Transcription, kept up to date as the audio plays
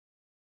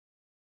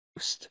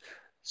host,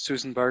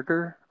 Susan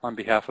Barger, on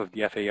behalf of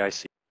the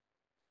FAIC.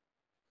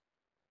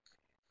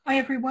 Hi,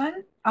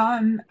 everyone. I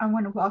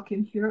want to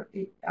welcome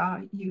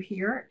you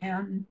here,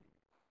 and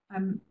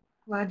I'm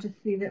glad to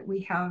see that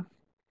we have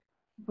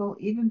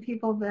even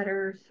people that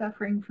are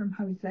suffering from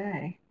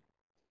Jose.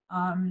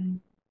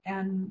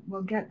 And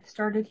we'll get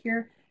started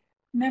here.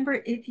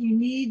 Remember, if you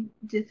need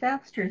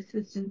disaster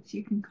assistance,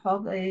 you can call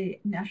the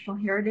National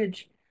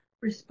Heritage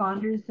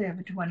Responders. They have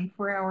a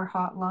 24-hour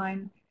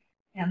hotline,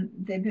 and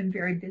they've been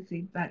very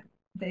busy, but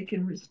they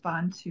can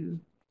respond to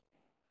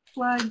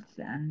floods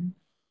and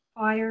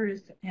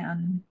fires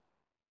and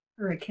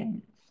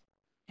hurricanes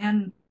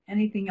and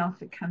anything else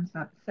that comes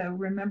up. So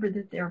remember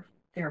that they're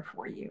there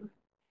for you.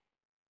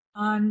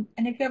 And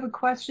if you have a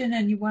question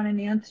and you want an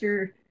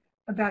answer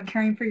about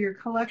caring for your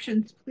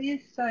collections,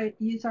 please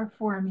use our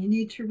forum. You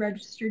need to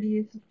register to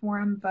use the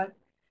forum, but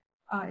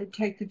it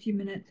takes a few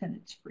minutes and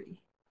it's free.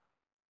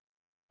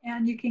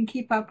 And you can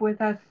keep up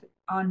with us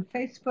on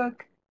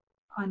Facebook,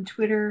 on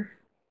Twitter,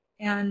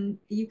 and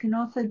you can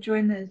also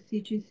join the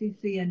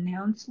C2CC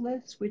announce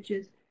list, which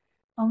is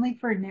only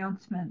for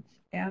announcements.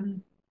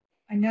 And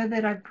I know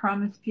that I've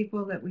promised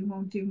people that we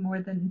won't do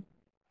more than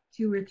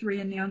 2 or 3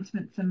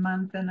 announcements a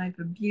month, and I've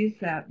abused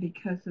that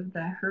because of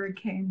the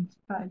hurricanes,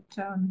 but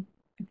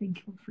I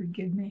think you'll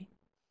forgive me.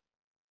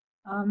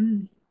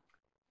 And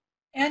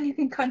you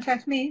can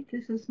contact me.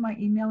 This is my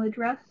email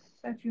address.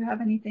 So if you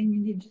have anything you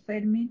need to say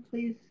to me,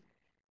 please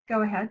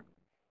go ahead.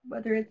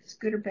 Whether it's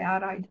good or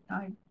bad,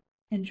 I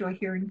enjoy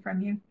hearing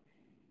from you.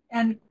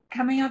 And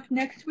coming up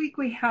next week,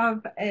 we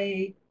have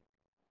a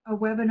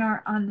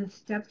webinar on the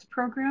STEPS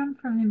program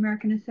from the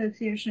American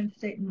Association of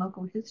State and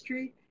Local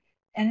History.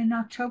 And in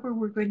October,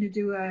 we're going to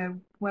do a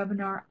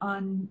webinar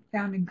on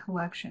founding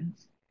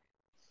collections.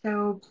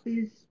 So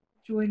please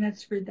join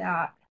us for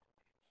that.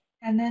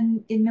 And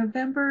then in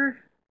November,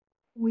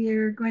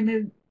 we're going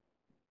to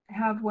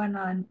have one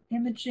on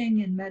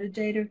imaging and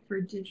metadata for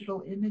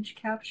digital image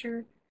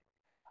capture,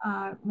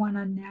 one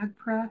on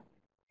NAGPRA.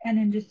 And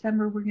in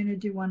December, we're going to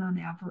do one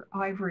on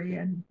ivory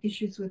and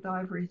issues with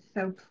ivory.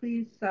 So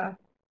please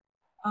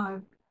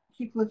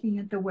keep looking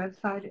at the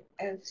website.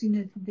 As soon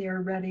as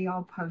they're ready,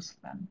 I'll post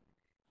them.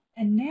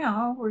 And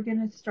now we're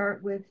going to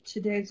start with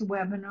today's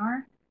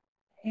webinar.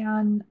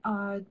 And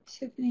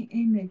Tiffany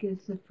Amig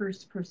is the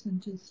first person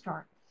to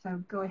start.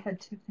 So go ahead,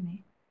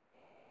 Tiffany.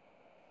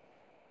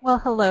 Well,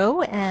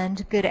 hello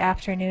and good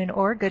afternoon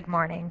or good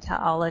morning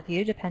to all of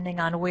you, depending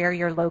on where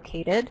you're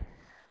located.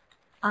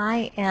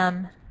 I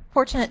am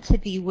fortunate to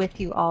be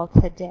with you all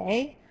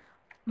today.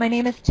 My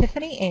name is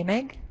Tiffany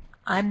Amig.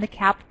 I'm the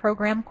CAP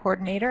Program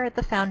Coordinator at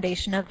the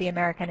Foundation of the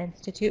American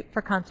Institute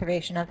for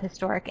Conservation of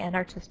Historic and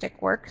Artistic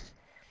Works.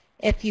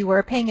 If you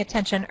were paying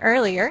attention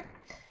earlier,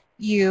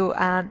 you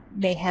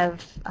may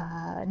have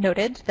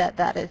noted that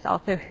that is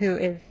also who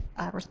is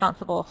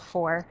responsible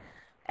for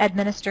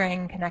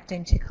administering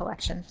connecting to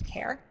collections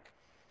care.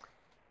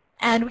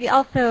 And we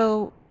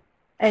also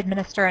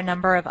administer a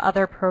number of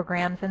other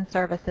programs and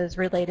services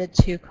related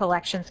to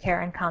collections care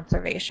and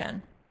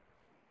conservation.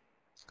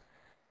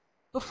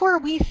 Before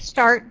we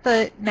start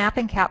the MAP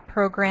and CAP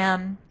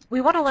program, we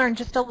want to learn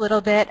just a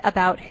little bit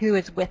about who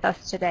is with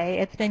us today.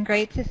 It's been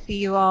great to see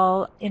you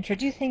all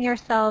introducing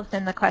yourselves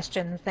in the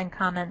questions and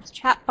comments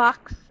chat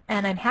box,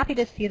 and I'm happy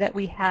to see that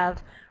we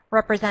have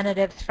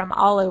representatives from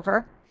all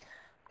over.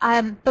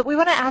 But we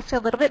want to ask a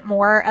little bit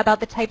more about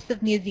the types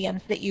of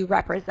museums that you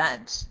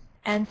represent.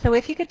 And so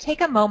if you could take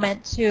a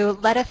moment to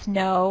let us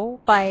know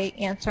by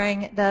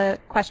answering the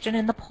question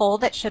in the poll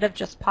that should have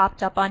just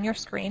popped up on your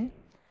screen.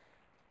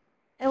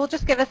 It will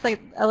just give us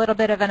a little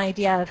bit of an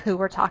idea of who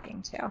we're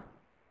talking to.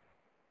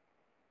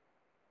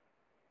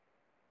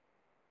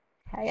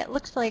 Okay, it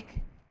looks like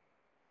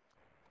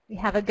we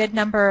have a good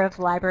number of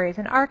libraries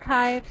and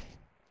archives,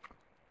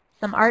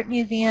 some art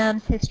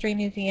museums, history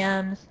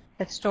museums,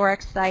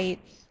 historic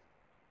sites.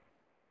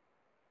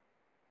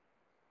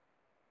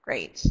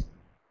 Great.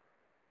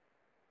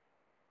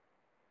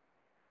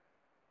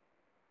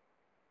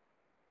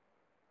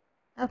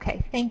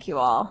 Okay, thank you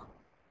all.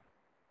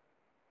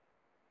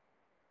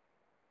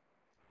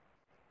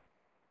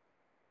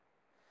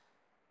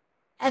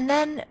 And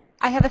then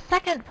I have a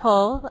second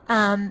poll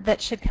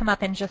that should come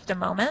up in just a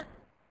moment.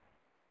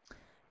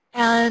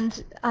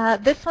 And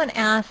this one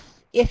asks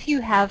if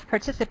you have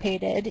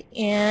participated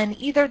in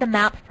either the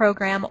MAP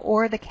program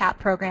or the CAP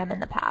program in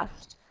the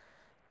past.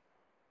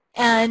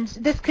 And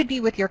this could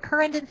be with your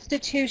current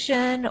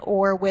institution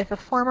or with a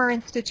former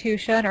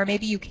institution, or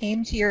maybe you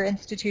came to your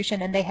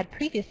institution and they had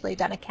previously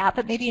done a CAP,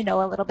 but maybe you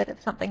know a little bit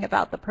of something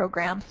about the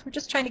program. So we're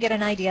just trying to get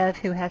an idea of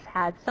who has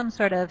had some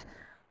sort of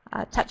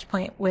touch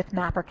point with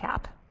MAP or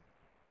CAP.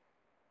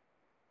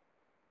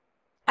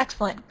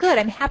 Excellent. Good.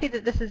 I'm happy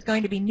that this is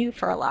going to be new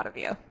for a lot of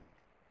you.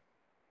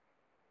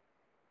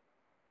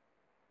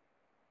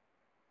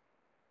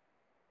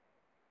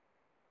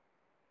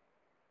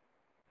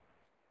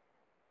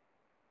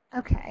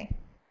 Okay.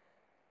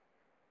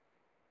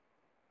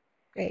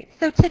 Great.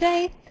 So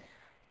today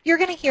you're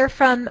going to hear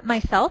from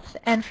myself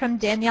and from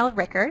Danielle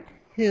Rickard,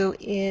 who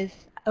is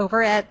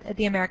over at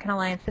the American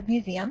Alliance of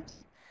Museums.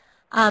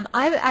 I'm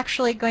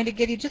actually going to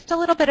give you just a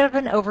little bit of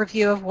an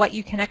overview of what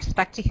you can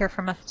expect to hear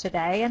from us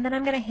today, and then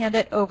I'm going to hand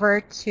it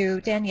over to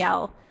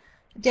Danielle.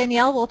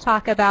 Danielle will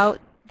talk about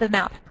the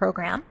MAP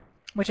program,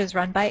 which is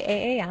run by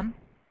AAM.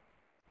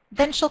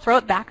 Then she'll throw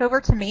it back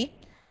over to me,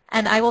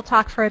 and I will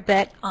talk for a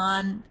bit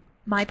on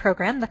my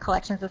program, the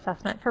Collections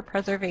Assessment for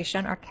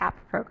Preservation, or CAP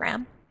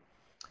program.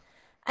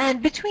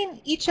 And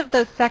between each of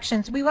those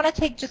sections, we want to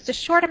take just a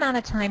short amount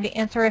of time to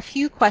answer a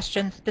few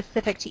questions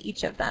specific to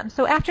each of them.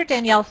 So after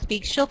Danielle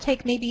speaks, she'll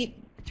take maybe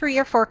 3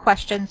 or 4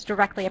 questions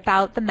directly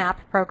about the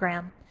MAP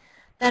program.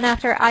 Then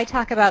after I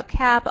talk about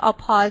CAP, I'll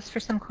pause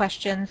for some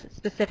questions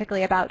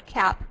specifically about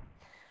CAP.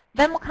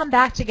 Then we'll come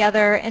back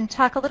together and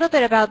talk a little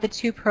bit about the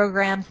 2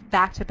 programs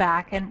back to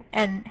back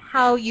and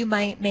how you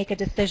might make a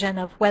decision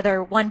of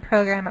whether one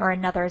program or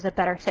another is a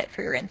better fit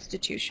for your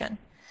institution.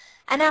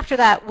 And after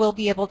that, we'll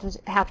be able to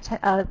have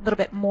a little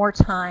bit more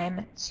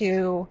time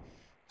to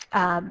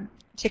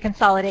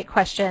consolidate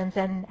questions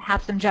and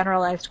have some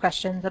generalized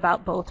questions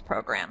about both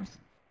programs.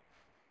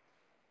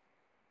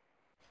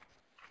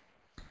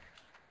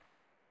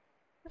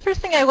 The first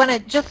thing I want to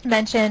just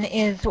mention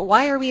is,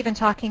 why are we even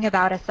talking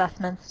about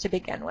assessments to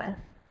begin with?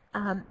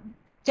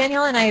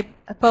 Danielle and I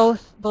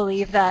both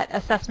believe that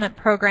assessment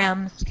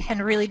programs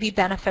can really be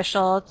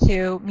beneficial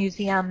to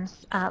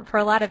museums for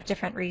a lot of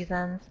different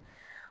reasons.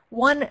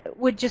 One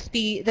would just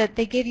be that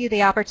they give you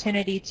the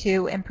opportunity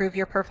to improve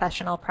your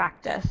professional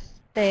practice.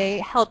 They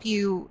help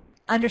you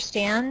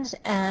understand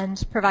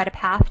and provide a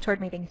path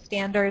toward meeting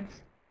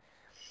standards.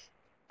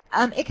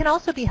 It can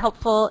also be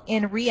helpful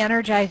in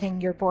re-energizing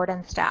your board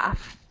and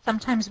staff.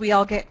 Sometimes we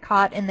all get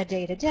caught in the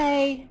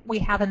day-to-day. We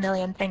have a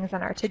million things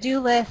on our to-do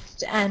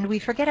list, and we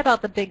forget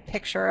about the big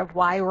picture of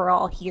why we're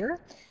all here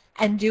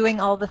and doing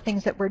all the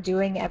things that we're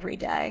doing every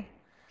day.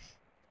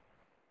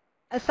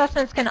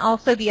 Assessments can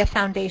also be a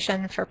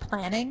foundation for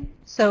planning.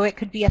 So it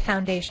could be a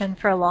foundation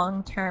for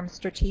long-term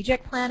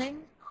strategic planning,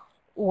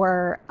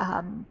 or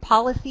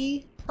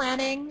policy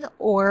planning,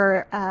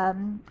 or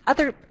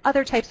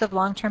other types of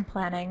long-term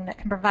planning that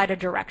can provide a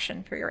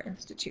direction for your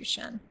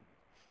institution.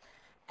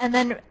 And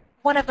then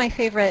one of my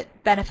favorite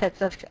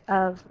benefits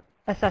of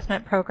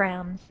assessment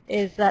programs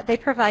is that they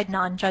provide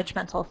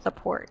non-judgmental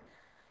support.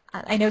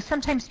 I know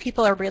sometimes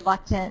people are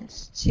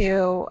reluctant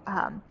to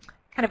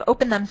kind of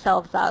open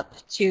themselves up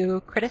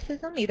to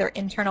criticism, either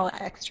internal or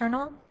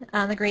external.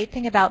 The great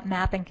thing about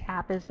MAP and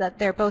CAP is that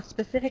they're both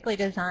specifically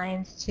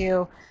designed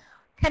to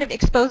kind of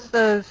expose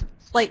those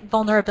slight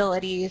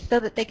vulnerabilities so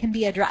that they can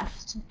be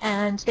addressed.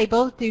 And they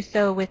both do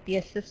so with the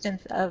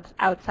assistance of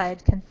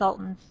outside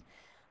consultants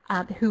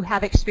who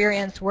have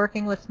experience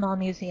working with small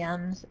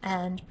museums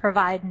and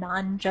provide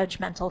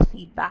non-judgmental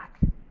feedback.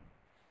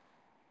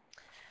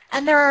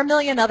 And there are a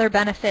million other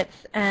benefits,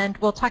 and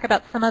we'll talk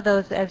about some of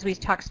those as we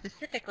talk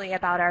specifically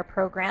about our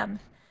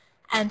programs.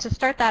 And to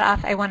start that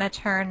off, I want to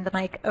turn the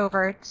mic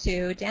over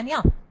to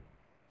Danielle.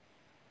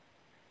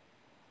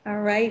 All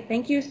right,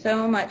 thank you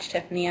so much,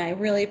 Tiffany. I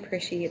really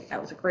appreciate it.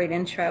 That was a great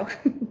intro.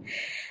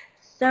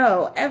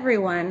 So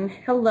everyone,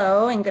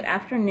 hello and good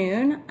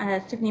afternoon.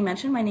 As Tiffany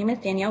mentioned, my name is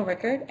Danielle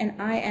Rickard, and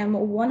I am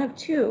one of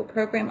 2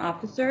 program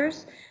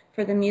officers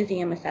for the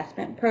Museum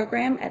Assessment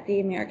Program at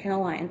the American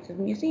Alliance of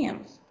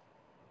Museums.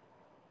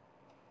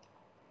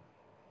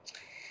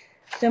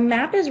 So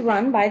MAP is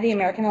run by the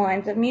American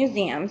Alliance of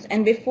Museums,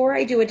 and before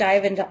I do a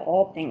dive into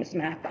all things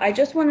MAP, I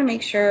just want to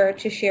make sure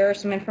to share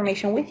some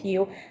information with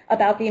you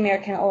about the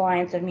American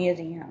Alliance of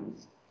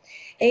Museums.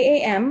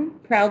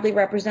 AAM proudly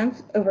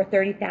represents over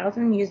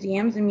 30,000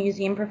 museums and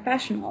museum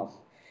professionals.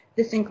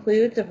 This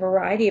includes a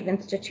variety of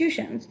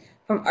institutions,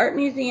 from art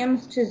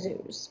museums to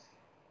zoos.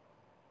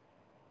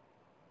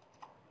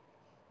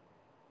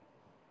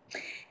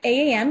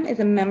 AAM is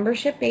a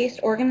membership-based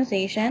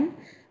organization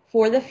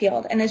for the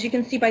field, and as you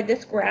can see by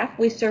this graph,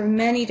 we serve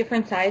many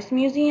different sized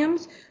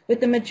museums, with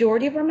the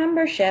majority of our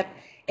membership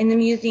in the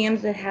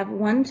museums that have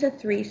 1 to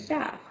 3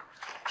 staff.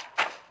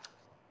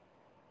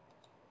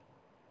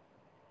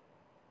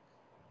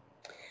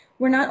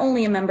 We're not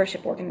only a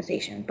membership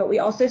organization, but we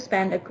also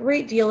spend a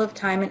great deal of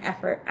time and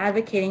effort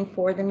advocating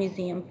for the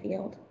museum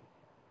field.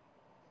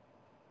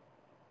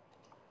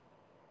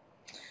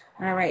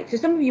 All right, so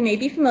some of you may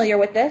be familiar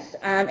with this,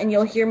 and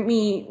you'll hear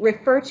me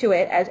refer to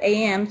it as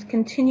AAM's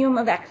Continuum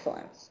of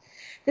Excellence.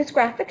 This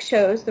graphic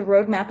shows the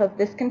roadmap of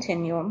this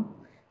continuum,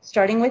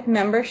 starting with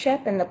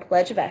membership and the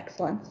Pledge of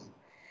Excellence,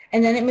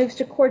 and then it moves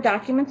to core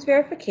documents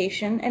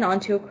verification and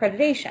on to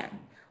accreditation,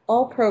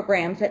 all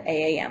programs at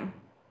AAM.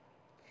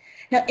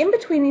 Now, in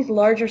between these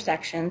larger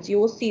sections, you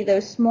will see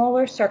those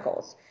smaller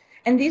circles,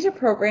 and these are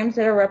programs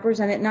that are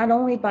represented not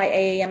only by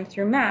AAM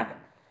through MAP,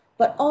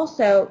 but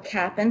also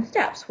CAP and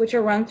STEPS, which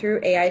are run through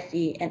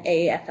AIC and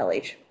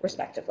AAFLH,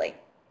 respectively.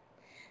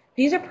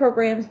 These are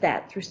programs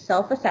that, through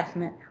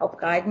self-assessment, help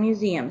guide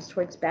museums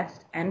towards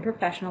best and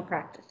professional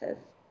practices.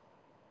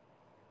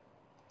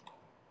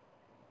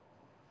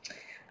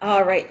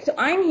 All right, so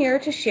I'm here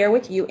to share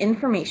with you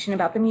information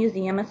about the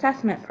Museum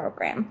Assessment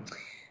Program.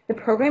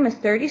 The program is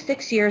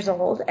 36 years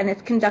old, and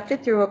it's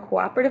conducted through a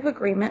cooperative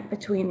agreement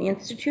between the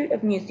Institute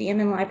of Museum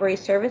and Library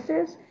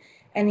Services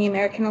and the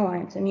American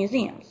Alliance of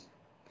Museums.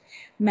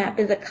 MAP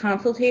is a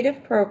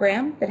consultative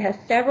program that has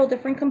several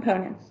different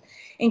components,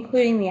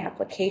 including the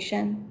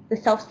application, the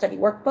self-study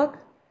workbook,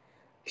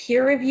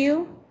 peer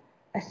review,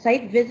 a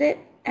site visit,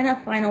 and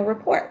a final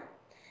report.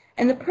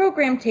 And the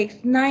program takes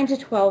 9 to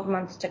 12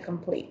 months to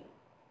complete.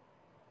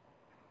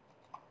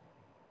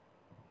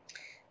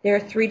 There are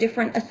 3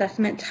 different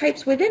assessment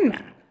types within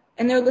MAP,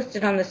 and they're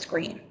listed on the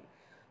screen: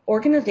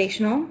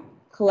 organizational,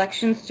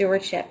 collection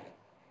stewardship,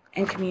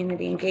 and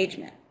community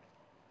engagement.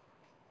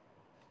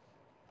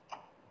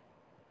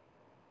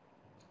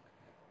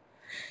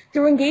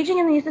 Through engaging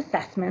in these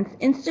assessments,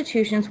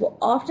 institutions will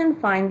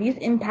often find these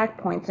impact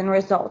points and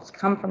results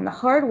come from the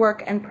hard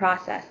work and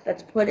process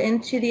that's put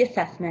into the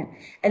assessment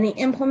and the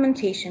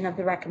implementation of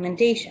the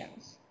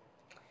recommendations.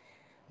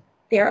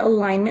 Their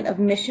alignment of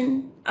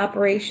mission,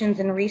 operations,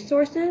 and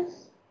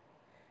resources,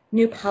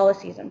 new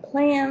policies and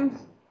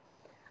plans,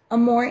 a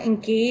more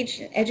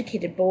engaged and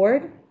educated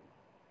board,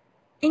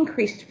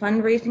 increased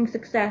fundraising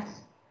success,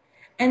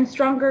 and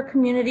stronger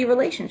community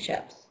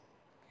relationships.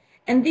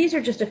 And these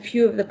are just a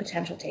few of the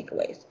potential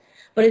takeaways.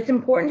 But it's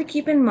important to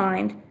keep in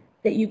mind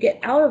that you get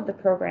out of the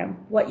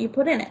program what you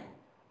put in it.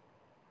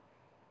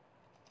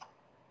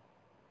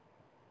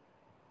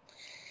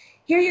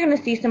 Here you're going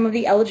to see some of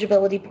the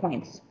eligibility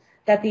points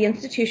that the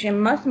institution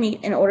must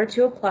meet in order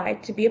to apply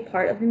to be a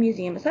part of the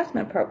museum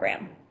assessment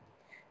program.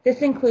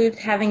 This includes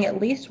having at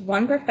least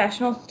 1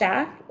 professional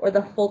staff or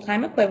the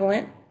full-time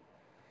equivalent.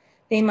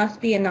 They must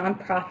be a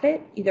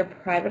nonprofit, either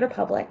private or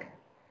public,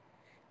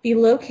 be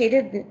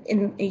located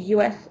in a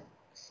U.S.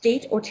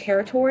 state or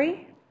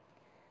territory,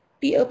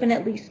 be open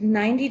at least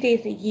 90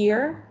 days a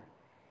year,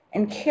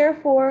 and care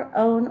for,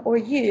 own, or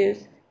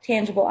use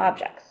tangible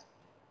objects.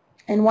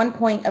 And one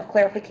point of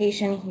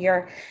clarification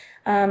here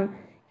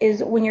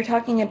is when you're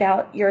talking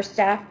about your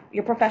staff,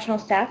 your professional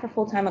staff or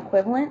full-time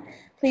equivalent,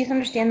 please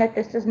understand that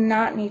this does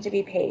not need to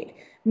be paid.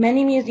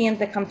 Many museums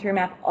that come through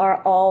MAP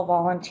are all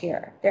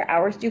volunteer. Their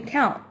hours do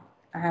count,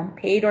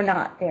 paid or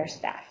not, they are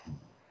staff.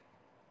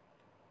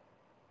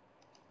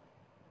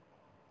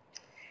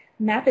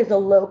 MAP is a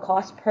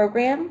low-cost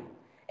program.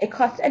 It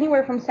costs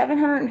anywhere from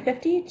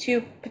 $750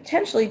 to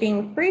potentially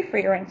being free for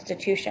your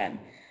institution.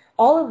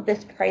 All of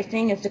this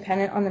pricing is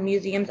dependent on the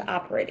museum's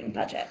operating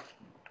budget.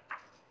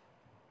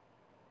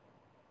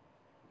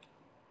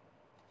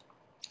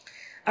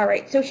 All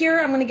right, so here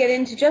I'm going to get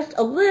into just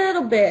a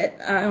little bit,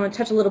 I'm going to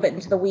touch a little bit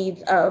into the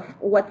weeds of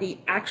what the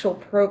actual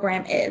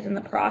program is and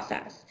the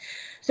process.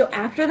 So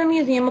after the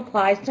museum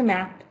applies to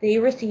MAP, they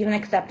receive an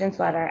acceptance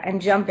letter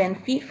and jump in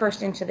feet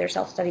first into their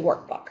self-study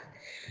workbook.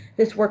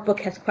 This workbook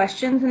has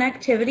questions and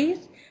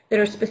activities that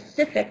are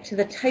specific to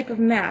the type of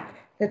MAP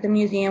that the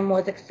museum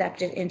was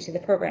accepted into the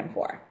program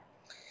for.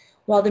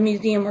 While the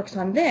museum works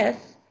on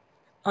this,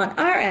 on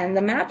our end,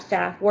 the MAP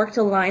staff work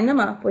to line them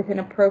up with an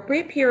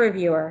appropriate peer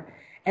reviewer,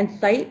 and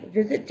site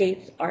visit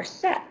dates are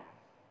set.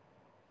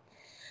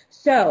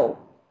 So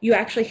you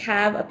actually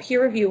have a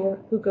peer reviewer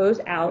who goes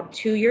out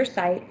to your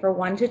site for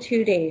 1 to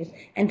 2 days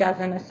and does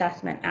an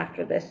assessment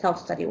after the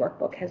self-study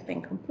workbook has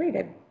been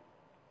completed.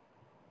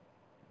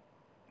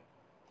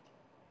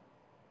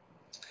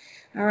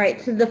 All right,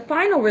 so the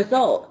final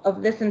result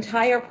of this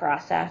entire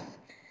process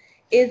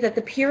is that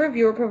the peer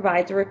reviewer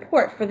provides a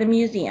report for the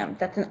museum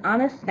that's an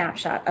honest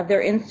snapshot of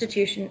their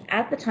institution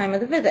at the time of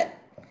the visit.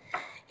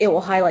 It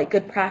will highlight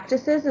good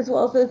practices as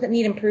well as those that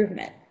need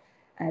improvement.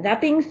 That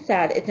being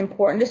said, it's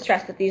important to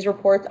stress that these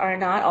reports are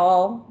not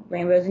all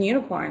rainbows and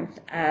unicorns,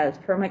 as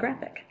per my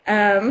graphic.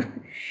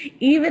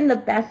 Even the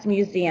best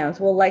museums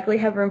will likely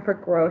have room for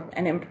growth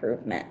and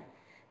improvement.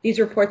 These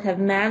reports have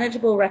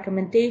manageable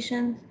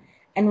recommendations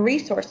and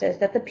resources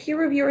that the peer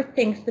reviewer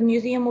thinks the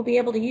museum will be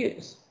able to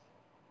use.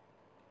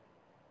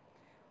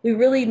 We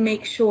really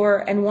make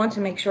sure and want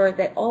to make sure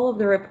that all of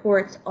the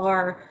reports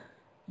are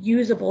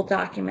usable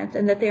documents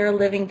and that they are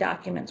living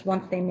documents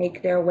once they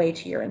make their way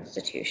to your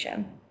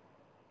institution.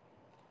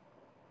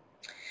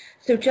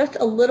 So just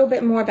a little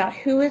bit more about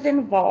who is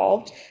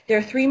involved. There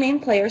are 3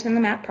 main players in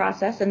the MAP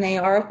process, and they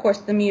are, of course,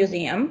 the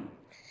museum,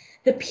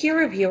 the peer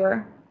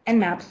reviewer, and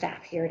MAP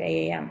staff here at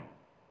AAM.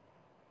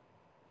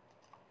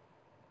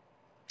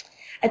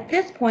 At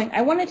this point,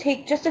 I want to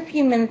take just a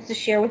few minutes to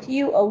share with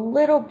you a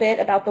little bit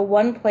about the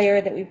one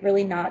player that we've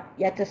really not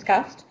yet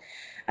discussed,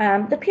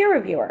 the peer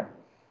reviewer.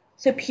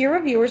 So peer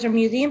reviewers are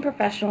museum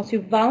professionals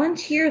who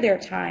volunteer their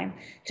time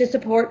to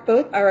support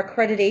both our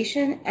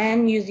accreditation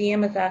and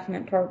museum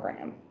assessment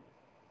program.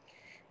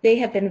 They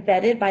have been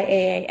vetted by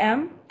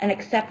AAM and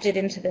accepted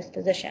into this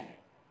position.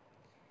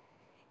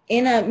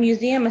 In a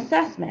museum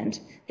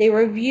assessment, they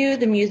review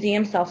the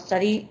museum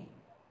self-study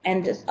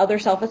and other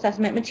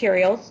self-assessment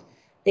materials.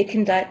 They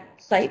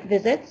conduct site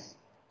visits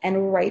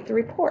and write the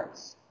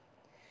reports.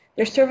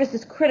 Their service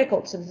is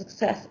critical to the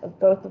success of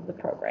both of the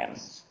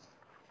programs.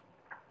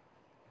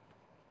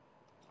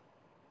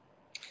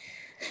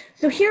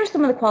 So here are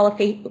some of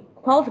the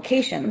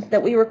qualifications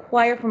that we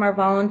require from our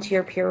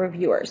volunteer peer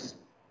reviewers.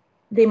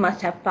 They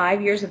must have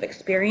 5 years of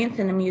experience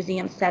in a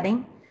museum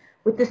setting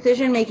with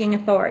decision-making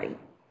authority.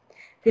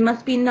 They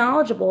must be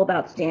knowledgeable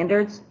about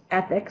standards,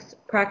 ethics,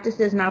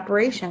 practices, and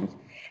operations,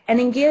 and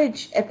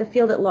engage at the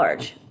field at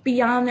large,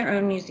 beyond their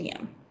own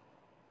museum.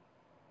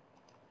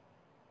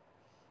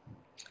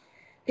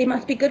 They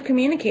must be good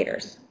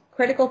communicators,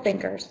 critical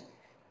thinkers,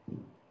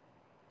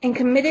 and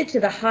committed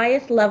to the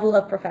highest level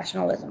of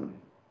professionalism.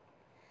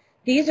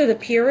 These are the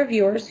peer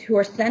reviewers who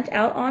are sent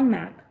out on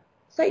MAP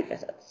site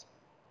visits.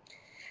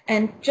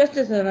 And just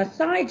as an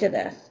aside to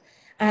this,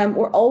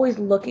 we're always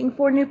looking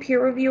for new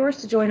peer reviewers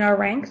to join our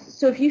ranks.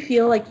 So if you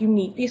feel like you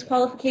meet these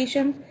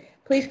qualifications,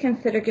 please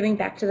consider giving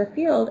back to the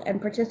field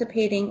and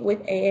participating with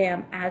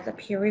AAM as a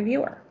peer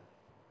reviewer.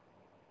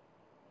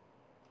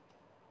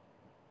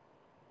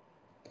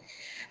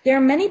 There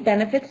are many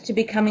benefits to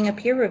becoming a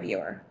peer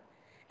reviewer,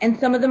 and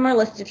some of them are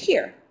listed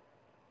here.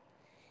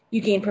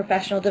 You gain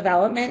professional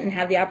development and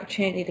have the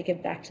opportunity to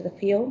give back to the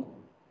field.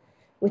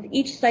 With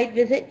each site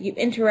visit, you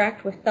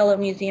interact with fellow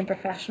museum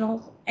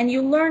professionals, and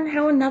you learn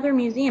how another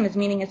museum is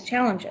meeting its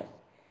challenges.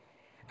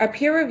 Our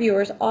peer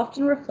reviewers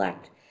often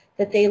reflect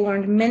that they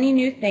learned many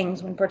new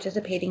things when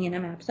participating in a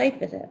MAP site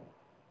visit.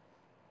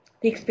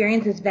 The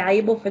experience is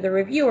valuable for the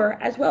reviewer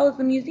as well as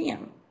the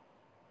museum.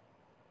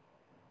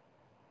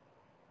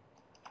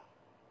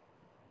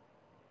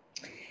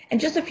 And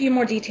just a few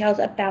more details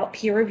about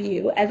peer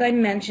review. As I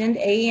mentioned,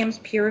 AAM's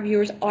peer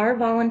reviewers are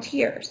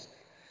volunteers.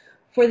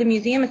 For the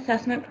museum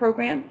assessment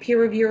program, peer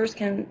reviewers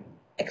can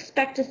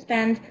expect to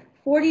spend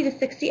 40 to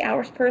 60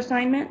 hours per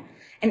assignment,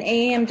 and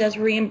AAM does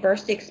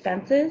reimburse the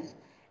expenses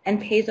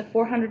and pays a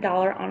 $400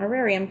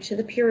 honorarium to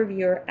the peer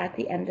reviewer at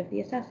the end of the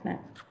assessment.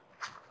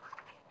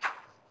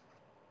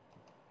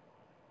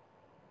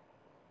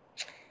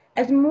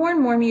 As more and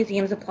more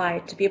museums apply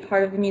to be a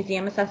part of the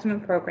museum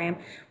assessment program,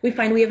 we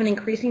find we have an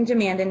increasing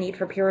demand and need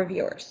for peer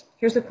reviewers.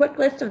 Here's a quick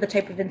list of the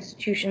type of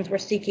institutions we're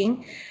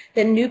seeking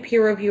that new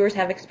peer reviewers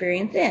have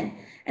experience in.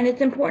 And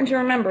it's important to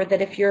remember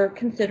that if you're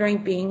considering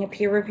being a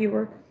peer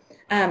reviewer,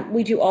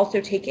 we do also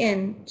take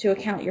into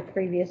account your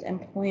previous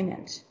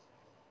employment.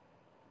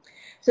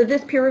 So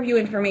this peer review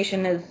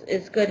information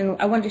is good, and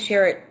I wanted to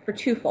share it for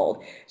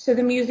twofold. So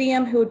the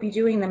museum who would be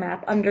doing the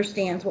MAP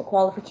understands what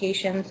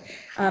qualifications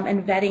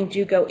and vetting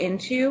do go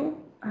into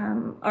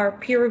our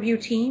peer review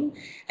team,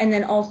 and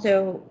then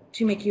also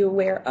to make you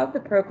aware of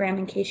the program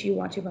in case you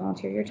want to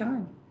volunteer your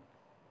time.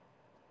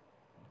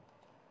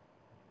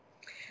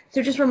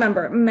 So just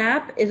remember,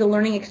 MAP is a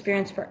learning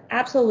experience for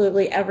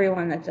absolutely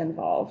everyone that's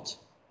involved.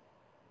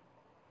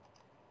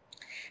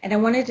 And I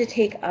wanted to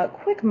take a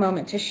quick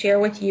moment to share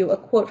with you a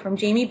quote from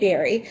Jamie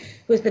Berry,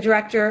 who is the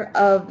director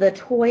of the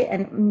Toy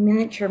and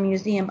Miniature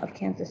Museum of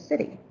Kansas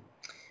City.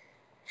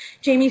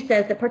 Jamie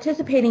says that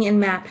participating in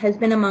MAP has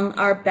been among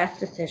our best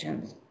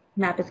decisions.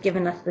 MAP has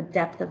given us the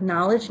depth of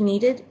knowledge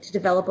needed to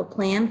develop a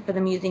plan for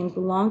the museum's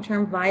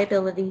long-term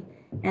viability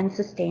and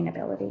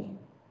sustainability.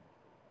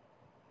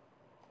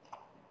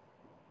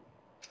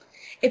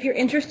 If you're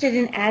interested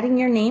in adding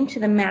your name to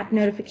the MAP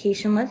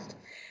notification list,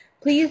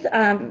 please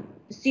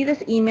see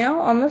this email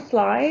on the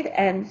slide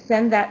and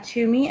send that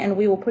to me, and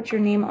we will put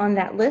your name on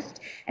that list.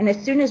 And as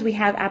soon as we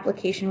have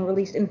application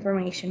release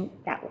information,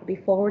 that will be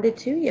forwarded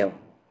to you.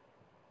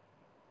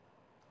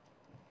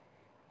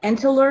 And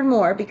to learn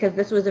more, because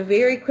this was a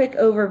very quick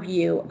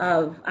overview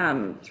of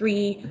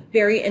 3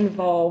 very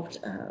involved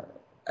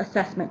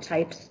assessment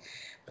types,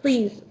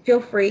 please feel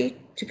free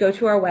to go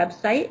to our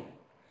website,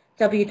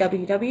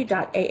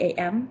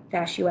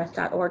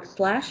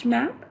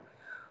 www.aam-us.org/map,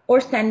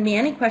 or send me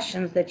any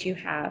questions that you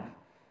have.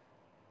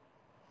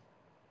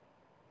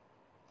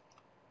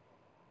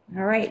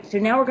 All right, so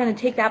now we're going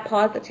to take that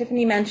pause that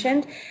Tiffany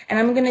mentioned, and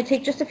I'm going to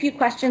take just a few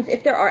questions,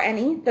 if there are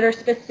any, that are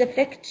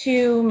specific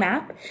to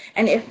MAP,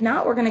 and if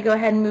not, we're going to go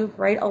ahead and move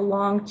right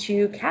along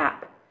to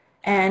CAP,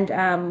 and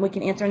we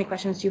can answer any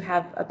questions you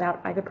have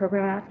about either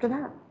program after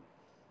that.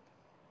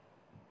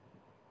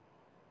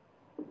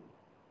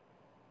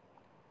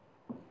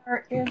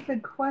 There is a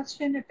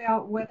question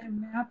about whether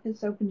MAP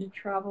is open to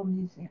tribal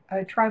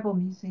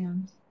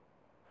museums.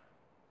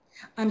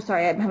 I'm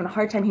sorry, I'm having a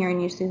hard time hearing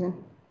you,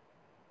 Susan.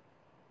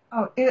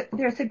 Oh,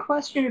 there's a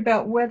question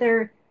about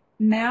whether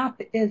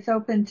MAP is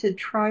open to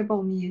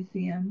tribal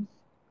museums.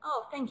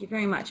 Oh, thank you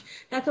very much.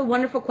 That's a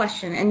wonderful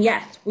question. And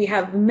yes, we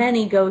have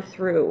many go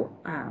through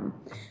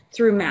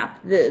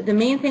MAP. The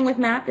main thing with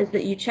MAP is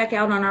that you check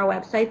out on our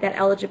website that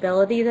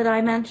eligibility that I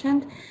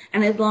mentioned.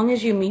 And as long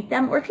as you meet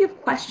them, or if you have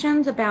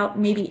questions about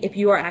maybe if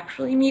you are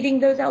actually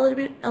meeting those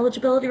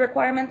eligibility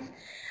requirements,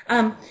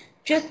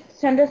 just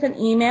send us an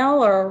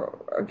email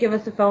or give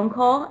us a phone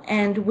call,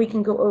 and we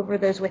can go over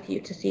those with you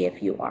to see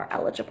if you are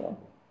eligible.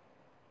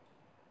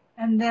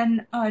 And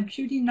then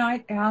Judy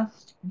Knight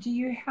asked, do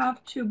you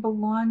have to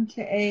belong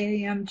to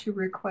AAM to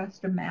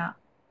request a MAP?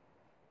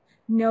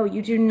 No,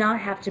 you do not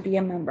have to be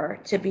a member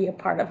to be a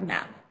part of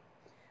MAP.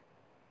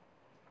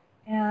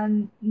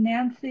 And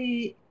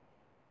Nancy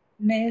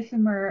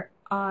Mazimer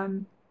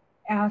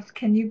asked,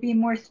 can you be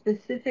more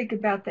specific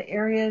about the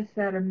areas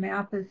that a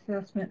MAP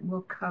assessment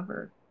will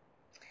cover?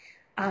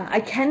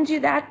 I can do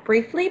that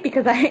briefly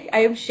because I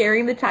am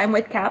sharing the time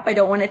with CAP. I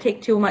don't want to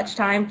take too much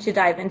time to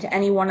dive into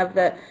any one of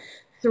the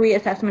 3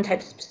 assessment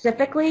types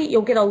specifically.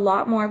 You'll get a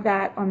lot more of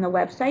that on the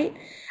website,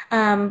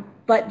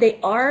 but they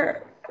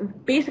are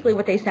basically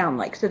what they sound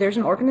like. So there's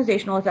an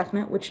organizational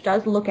assessment which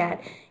does look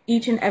at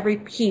each and every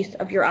piece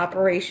of your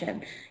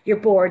operation, your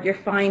board, your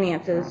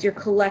finances, your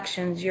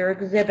collections, your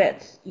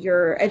exhibits,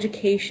 your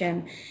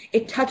education.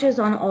 It touches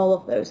on all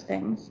of those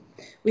things.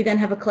 We then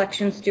have a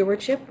collection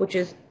stewardship, which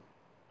is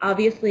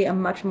obviously a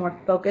much more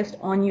focused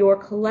on your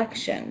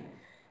collection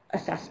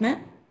assessment,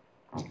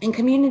 and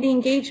community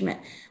engagement,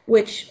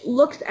 which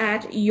looks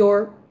at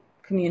your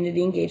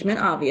community engagement,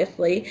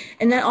 obviously,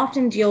 and that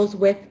often deals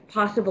with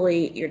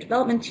possibly your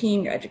development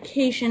team, your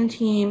education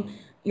team,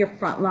 your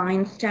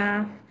frontline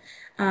staff,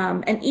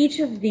 and each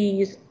of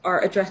these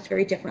are addressed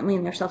very differently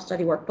in their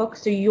self-study workbook,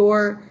 so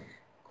your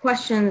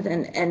questions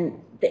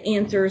and the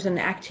answers and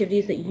the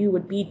activities that you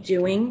would be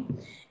doing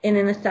in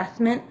an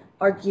assessment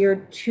are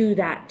geared to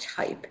that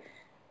type,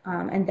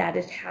 and that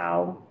is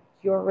how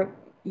your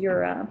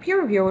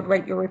peer reviewer would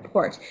write your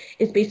report,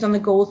 is based on the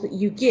goals that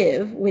you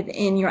give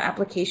within your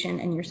application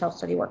and your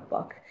self-study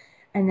workbook.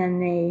 And then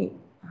they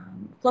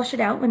flush it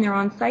out when they're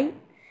on site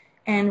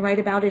and write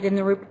about it in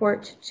the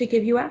report to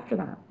give you after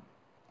that.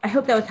 I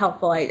hope that was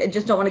helpful. I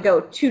just don't want to go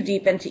too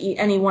deep into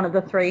any one of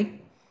the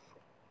 3.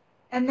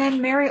 And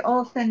then Mary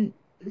Olson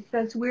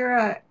says,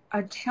 we're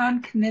a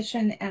town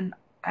commission and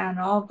an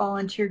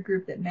all-volunteer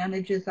group that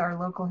manages our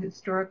local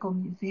historical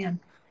museum.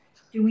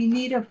 Do we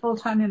need a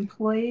full-time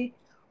employee,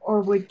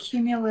 or would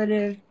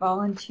cumulative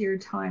volunteer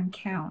time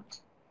count?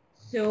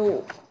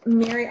 So,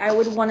 Mary, I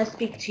would want to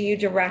speak to you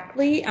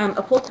directly.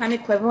 A full-time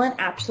equivalent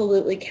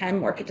absolutely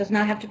can work. It does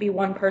not have to be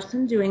one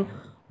person doing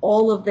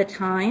all of the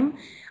time.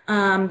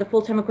 The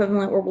full-time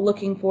equivalent we're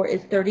looking for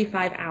is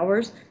 35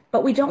 hours,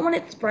 but we don't want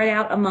it spread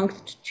out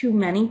amongst too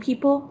many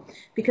people,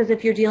 because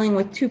if you're dealing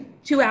with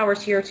two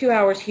hours here, 2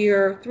 hours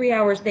here, 3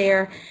 hours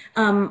there,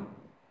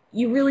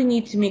 you really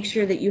need to make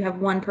sure that you have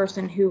one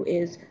person who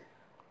is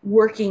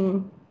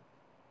working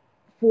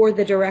for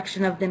the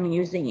direction of the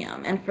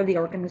museum and for the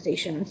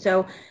organization.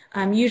 So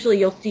usually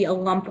you'll see a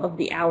lump of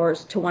the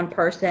hours to one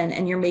person,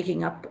 and you're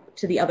making up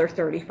to the other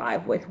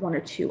 35 with 1 or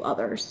 2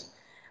 others.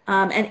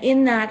 And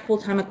in that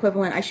full-time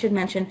equivalent, I should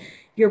mention,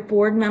 your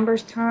board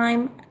member's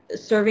time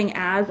serving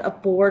as a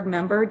board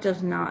member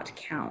does not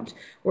count.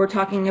 We're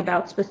talking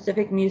about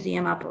specific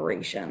museum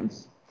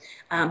operations.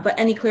 But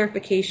any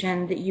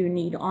clarification that you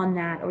need on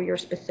that or your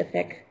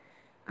specific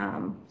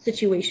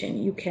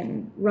situation, you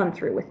can run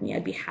through with me.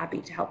 I'd be happy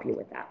to help you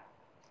with that.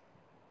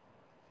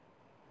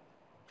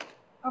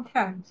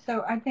 Okay,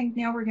 so I think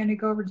now we're going to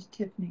go over to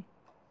Tiffany.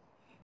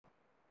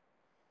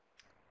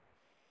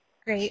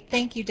 Great,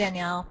 thank you,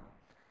 Danielle.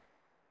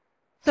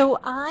 So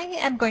I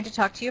am going to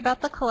talk to you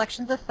about the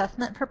Collections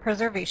Assessment for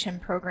Preservation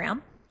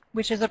program,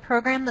 which is a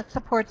program that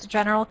supports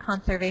general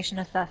conservation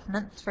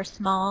assessments for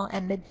small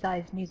and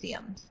mid-sized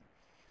museums.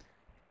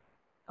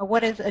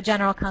 What is a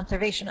general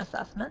conservation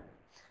assessment?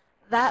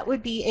 That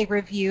would be a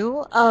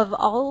review of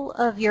all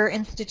of your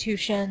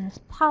institution's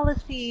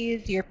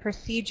policies, your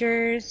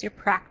procedures, your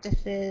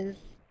practices,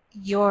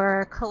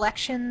 your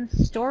collection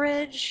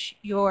storage,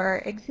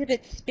 your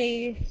exhibit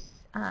space,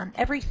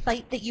 every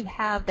site that you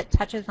have that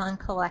touches on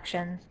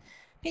collections,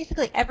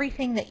 basically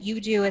everything that you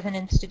do as an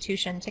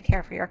institution to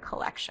care for your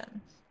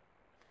collections.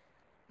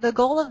 The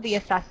goal of the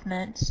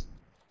assessment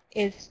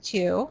is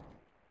to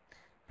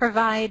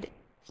provide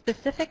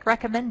specific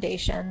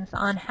recommendations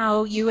on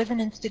how you as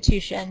an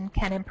institution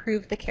can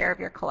improve the care of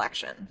your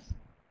collections.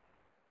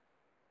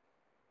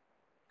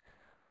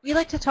 We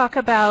like to talk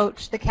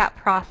about the CAP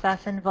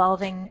process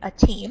involving a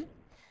team,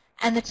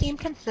 and the team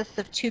consists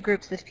of 2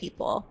 groups of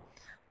people.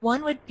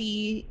 One would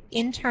be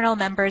internal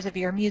members of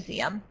your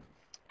museum,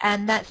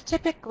 and that's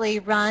typically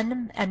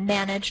run and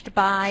managed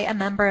by a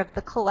member of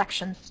the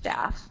collection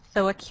staff,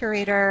 so a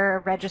curator, a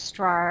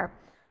registrar,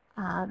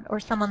 or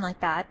someone like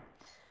that.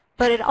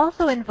 But it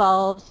also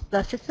involves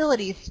the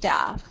facilities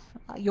staff,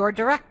 your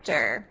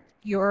director,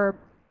 your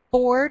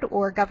board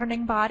or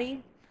governing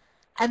body,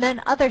 and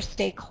then other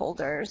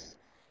stakeholders.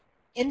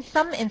 In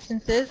some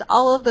instances,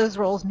 all of those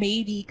roles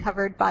may be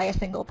covered by a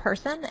single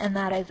person, and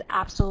that is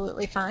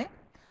absolutely fine.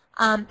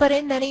 But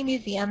in many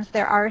museums,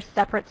 there are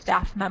separate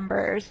staff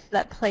members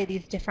that play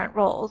these different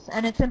roles,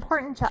 and it's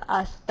important to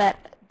us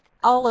that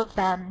all of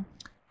them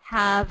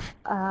have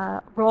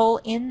a role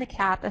in the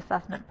CAP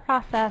assessment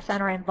process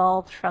and are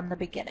involved from the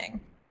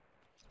beginning.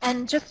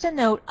 And just to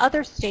note,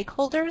 other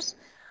stakeholders,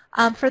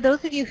 for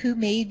those of you who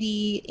may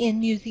be in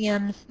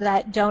museums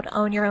that don't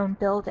own your own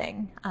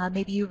building,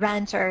 maybe you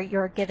rent or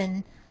you're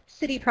given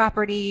city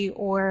property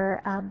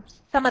or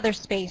some other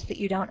space that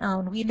you don't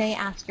own, we may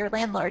ask your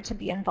landlord to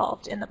be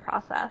involved in the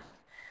process.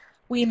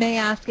 We may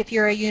ask, if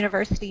you're a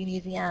university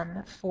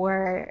museum,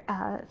 for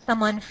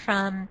someone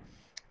from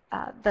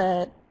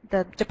the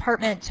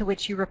department to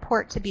which you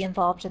report to be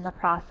involved in the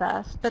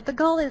process. But the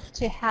goal is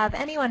to have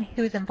anyone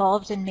who's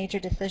involved in major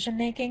decision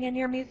making in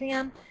your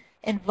museum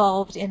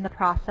involved in the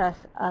process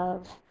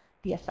of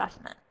the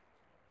assessment.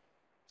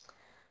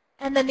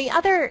 And then the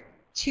other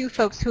two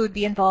folks who would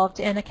be involved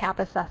in a CAP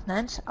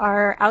assessment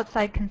are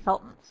outside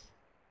consultants.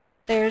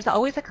 There's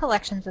always a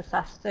collections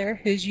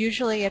assessor who's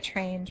usually a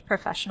trained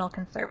professional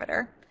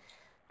conservator,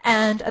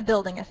 and a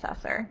building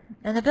assessor.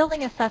 And the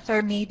building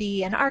assessor may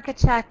be an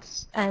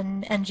architect,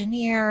 an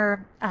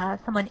engineer,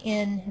 someone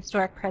in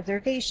historic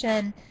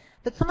preservation,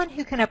 but someone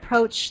who can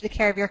approach the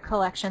care of your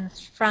collections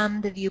from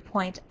the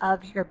viewpoint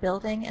of your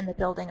building and the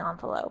building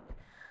envelope.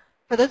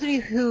 For those of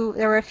you who,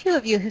 there were a few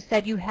of you who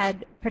said you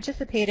had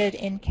participated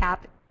in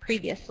CAP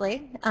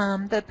previously.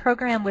 The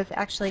program was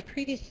actually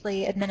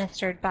previously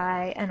administered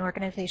by an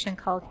organization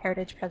called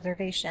Heritage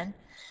Preservation.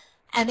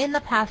 And in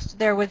the past,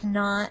 there was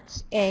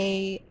not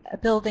a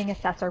building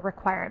assessor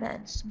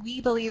requirement. We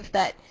believe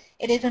that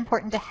it is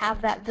important to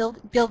have that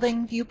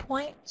building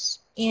viewpoint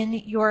in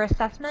your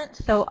assessment.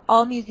 So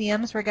all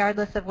museums,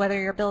 regardless of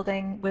whether your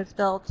building was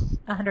built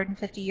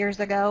 150 years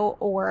ago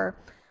or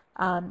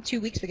 2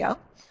 weeks ago,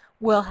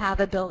 will have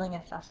a building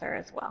assessor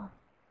as well.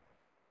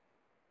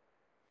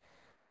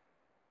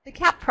 The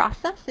CAP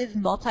process is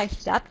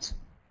multi-stepped.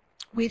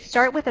 We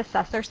start with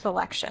assessor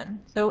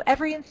selection. So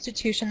every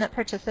institution that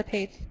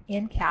participates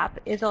in CAP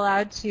is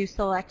allowed to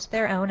select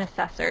their own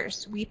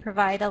assessors. We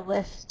provide a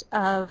list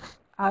of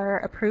our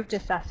approved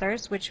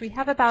assessors, which we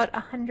have about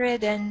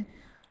 100 and,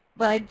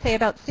 well, I'd say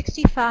about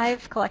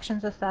 65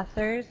 collections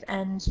assessors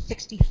and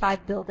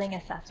 65 building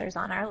assessors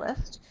on our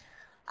list.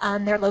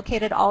 They're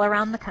located all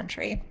around the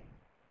country.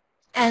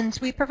 And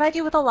we provide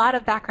you with a lot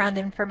of background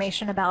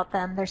information about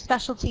them, their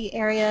specialty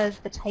areas,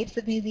 the types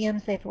of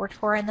museums they've worked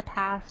for in the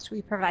past.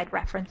 We provide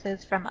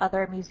references from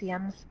other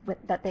museums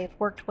that they've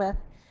worked with.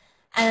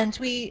 And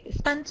we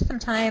spend some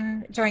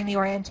time during the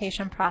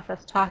orientation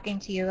process talking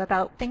to you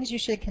about things you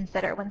should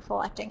consider when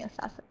selecting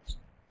assessors.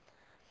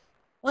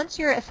 Once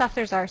your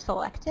assessors are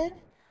selected,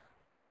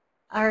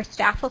 our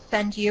staff will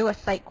send you a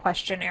site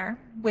questionnaire,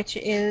 which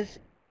is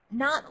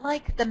not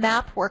like the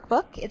MAP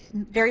workbook. It's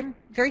very,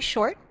 very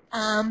short.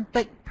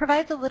 But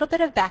provides a little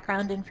bit of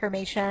background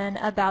information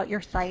about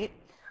your site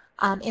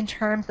in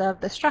terms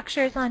of the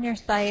structures on your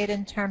site,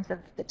 in terms of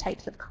the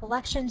types of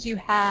collections you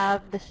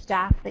have, the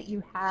staff that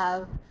you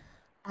have,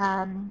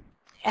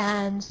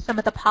 and some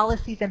of the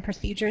policies and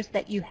procedures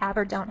that you have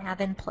or don't have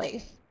in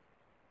place.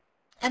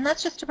 And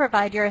that's just to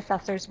provide your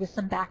assessors with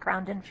some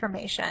background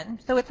information.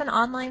 So it's an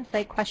online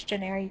site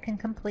questionnaire you can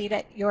complete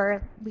at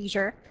your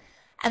leisure.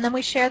 And then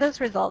we share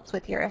those results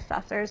with your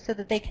assessors so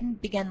that they can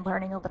begin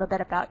learning a little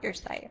bit about your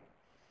site.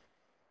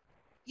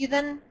 You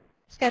then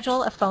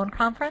schedule a phone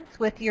conference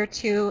with your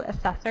two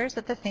assessors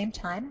at the same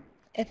time.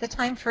 It's a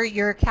time for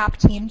your CAP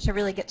team to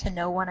really get to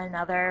know one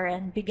another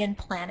and begin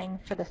planning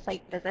for the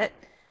site visit.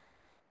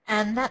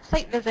 And that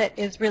site visit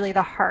is really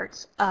the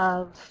heart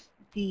of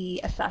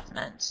the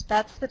assessment.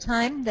 That's the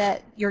time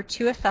that your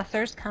two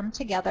assessors come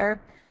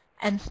together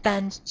and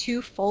spend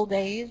 2 full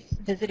days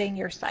visiting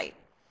your site.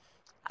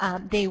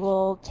 They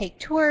will take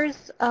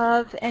tours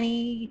of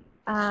any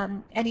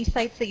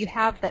sites that you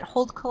have that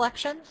hold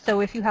collections.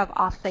 So if you have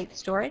off-site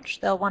storage,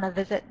 they'll want to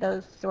visit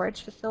those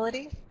storage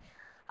facilities.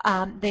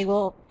 They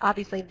will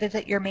obviously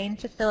visit your main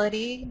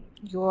facility,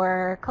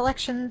 your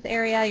collections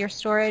area, your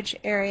storage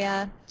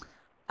area.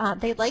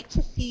 They'd like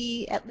to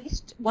see at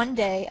least 1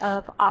 day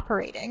of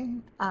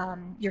operating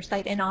your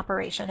site in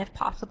operation if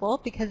possible,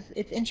 because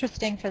it's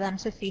interesting for them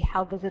to see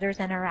how visitors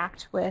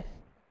interact with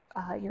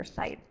your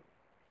site.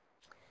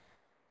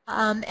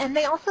 And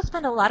they also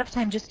spend a lot of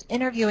time just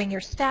interviewing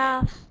your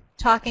staff,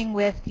 talking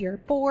with your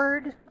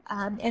board,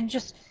 and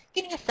just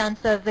getting a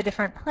sense of the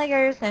different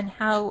players and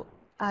how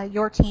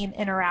your team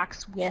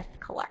interacts with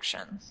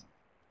collections.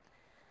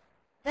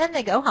 Then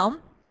they go home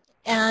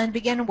and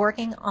begin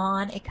working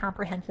on a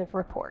comprehensive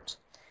report.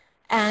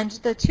 And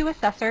the two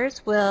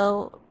assessors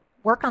will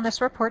work on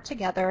this report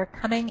together,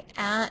 coming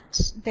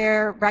at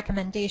their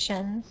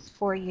recommendations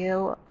for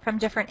you from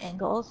different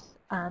angles.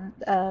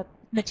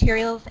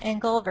 Materials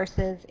angle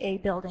versus a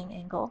building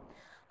angle,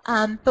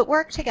 but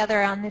work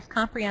together on this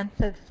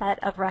comprehensive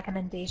set of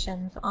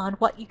recommendations on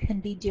what you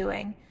can be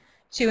doing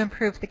to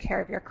improve the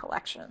care of your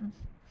collections.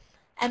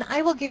 And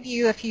I will give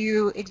you a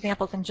few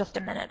examples in just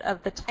a minute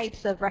of the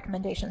types of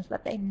recommendations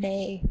that they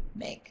may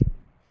make.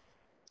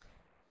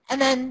 And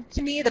then,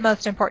 to me, the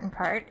most important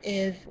part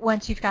is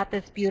once you've got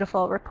this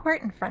beautiful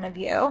report in front of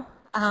you,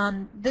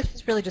 this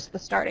is really just the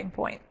starting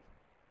point.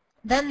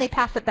 Then they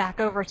pass it back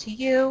over to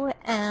you,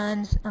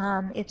 and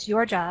it's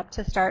your job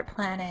to start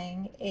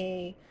planning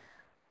a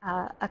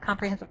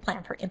comprehensive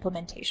plan for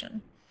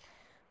implementation.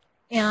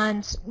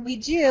 And we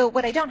do,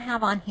 what I don't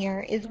have on here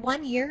is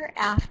 1 year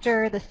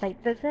after the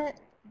site visit,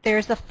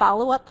 there's a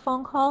follow-up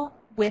phone call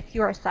with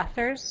your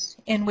assessors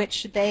in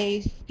which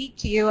they speak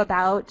to you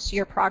about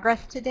your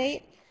progress to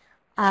date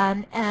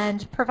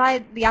and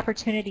provide the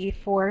opportunity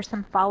for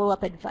some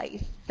follow-up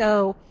advice.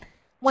 So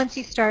once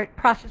you start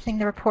processing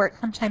the report,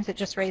 sometimes it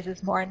just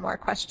raises more and more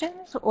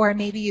questions, or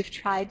maybe you've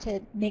tried to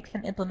make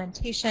some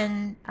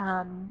implementation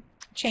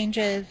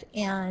changes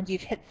and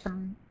you've hit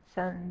some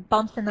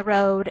bumps in the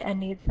road and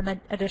need some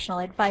additional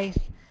advice.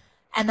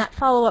 And that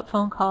follow-up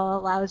phone call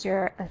allows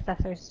your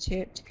assessors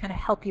to kind of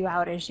help you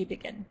out as you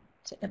begin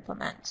to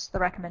implement the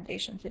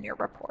recommendations in your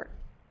report.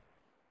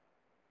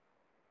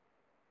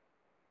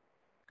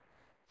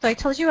 So I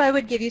told you I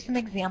would give you some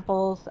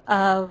examples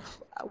of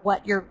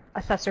what your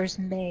assessors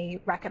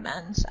may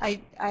recommend.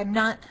 I'm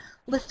not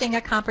listing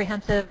a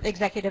comprehensive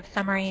executive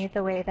summary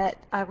the way that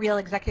a real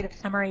executive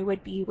summary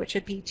would be, which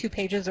would be 2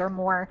 pages or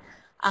more.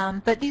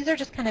 But these are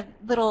just kind of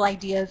little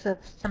ideas of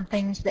some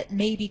things that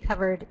may be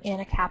covered in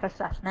a CAP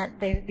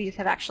assessment. These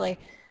have actually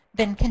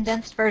been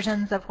condensed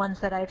versions of ones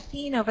that I've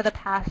seen over the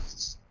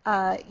past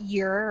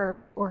year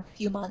or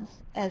few months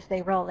as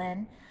they roll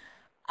in.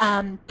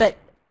 But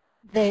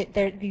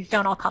these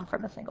don't all come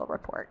from a single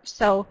report.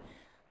 So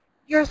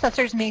your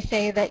assessors may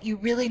say that you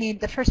really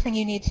need, the first thing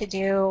you need to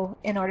do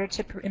in order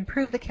to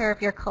improve the care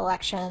of your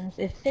collections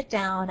is sit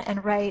down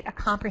and write a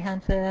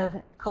comprehensive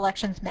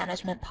collections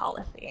management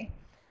policy.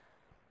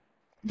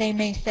 They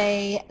may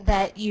say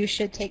that you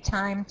should take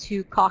time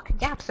to caulk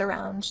gaps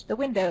around the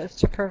windows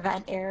to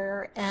prevent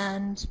air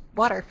and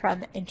water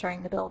from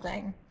entering the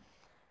building.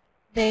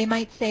 They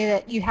might say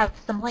that you have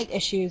some light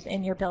issues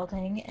in your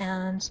building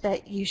and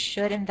that you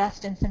should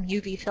invest in some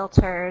UV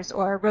filters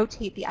or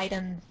rotate the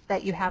items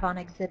that you have on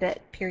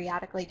exhibit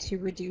periodically to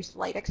reduce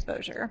light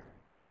exposure.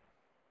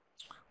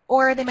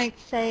 Or they might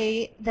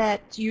say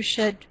that you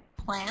should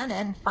plan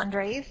and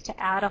fundraise to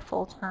add a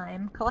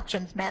full-time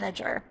collections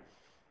manager.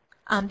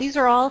 These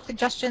are all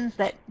suggestions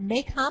that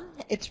may come.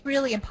 It's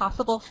really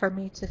impossible for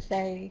me to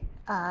say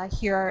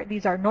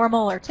these are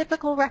normal or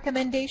typical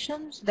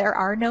recommendations. There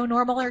are no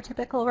normal or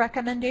typical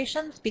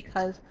recommendations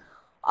because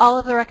all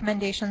of the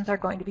recommendations are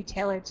going to be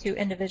tailored to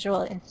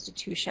individual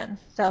institutions.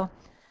 So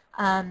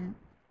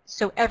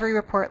every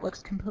report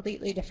looks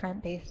completely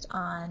different based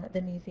on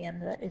the museum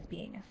that is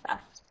being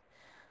assessed.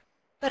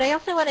 But I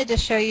also wanted to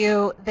show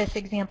you this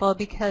example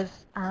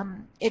because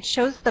it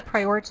shows the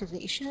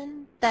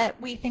prioritization that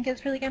we think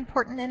is really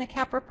important in a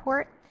CAP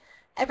report.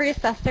 Every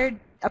assessor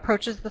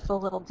approaches this a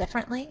little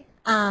differently.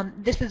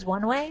 This is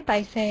one way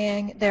by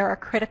saying there are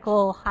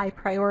critical, high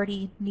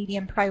priority,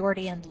 medium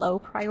priority, and low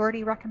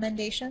priority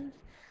recommendations.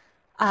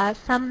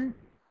 Some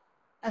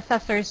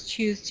assessors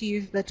choose to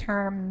use the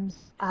terms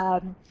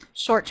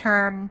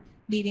short-term,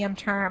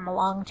 medium-term,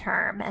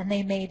 long-term, and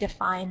they may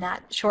define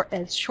that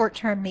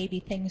short-term may be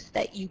things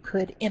that you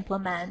could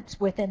implement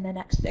within the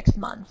next 6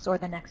 months or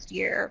the next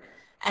year,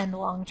 and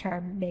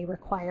long-term may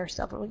require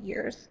several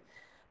years.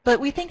 But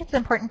we think it's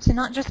important to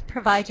not just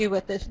provide you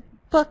with this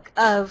book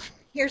of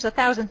here's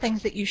 1,000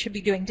 things that you should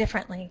be doing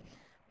differently,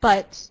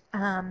 but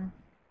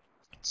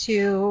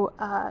to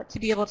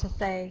be able to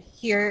say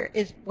here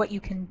is what you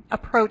can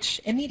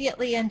approach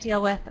immediately and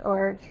deal with,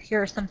 or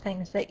here are some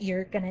things that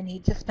you're going to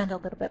need to spend a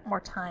little bit more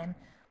time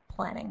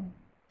planning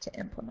to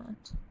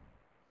implement.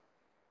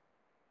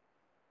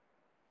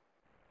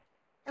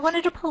 I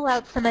wanted to pull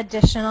out some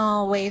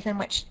additional ways in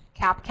which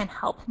CAP can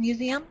help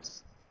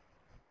museums.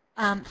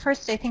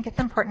 First, I think it's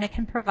important it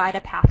can provide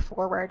a path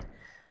forward.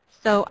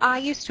 So I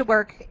used to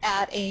work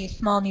at a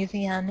small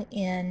museum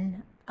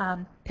in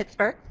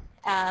Pittsburgh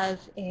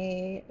as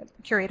a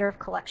curator of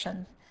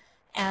collections.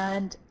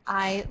 And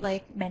I,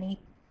 like many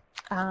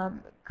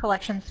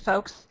collections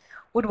folks,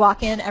 would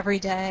walk in every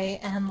day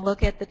and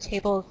look at the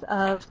tables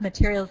of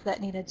materials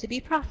that needed to be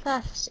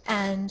processed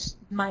and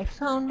my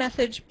phone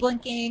message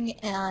blinking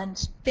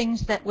and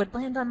things that would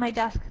land on my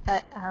desk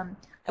that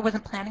I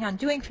wasn't planning on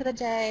doing for the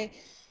day.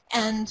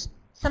 And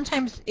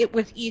sometimes it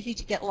was easy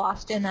to get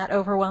lost in that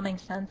overwhelming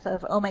sense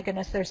of, oh my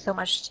goodness, there's so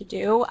much to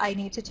do. I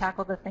need to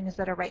tackle the things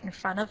that are right in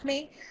front of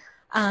me.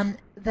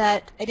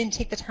 That I didn't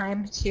take the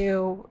time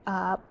to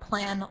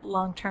plan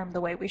long-term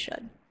the way we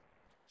should.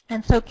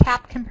 And so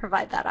CAP can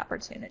provide that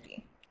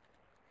opportunity.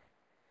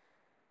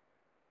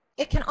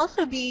 It can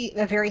also be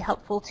a very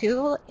helpful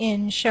tool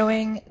in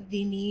showing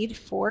the need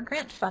for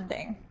grant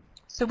funding.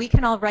 So we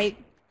can all write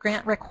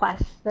grant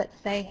requests that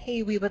say,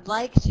 hey, we would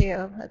like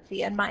to, let's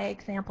see, in my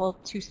example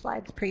 2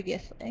 slides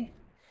previously,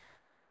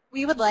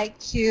 we would like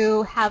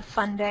to have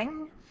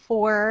funding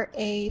for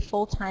a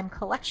full-time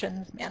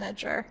collections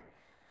manager.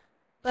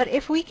 But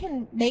if we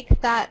can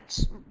make that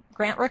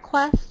grant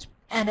request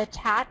and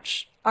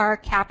attach our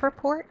CAP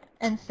report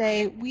and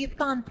say, we've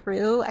gone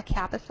through a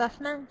CAP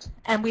assessment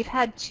and we've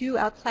had 2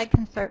 outside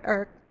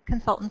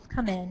consultants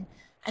come in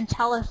and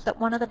tell us that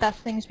one of the best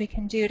things we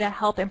can do to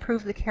help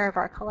improve the care of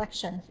our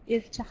collections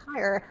is to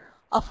hire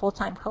a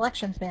full-time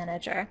collections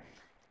manager.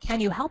 Can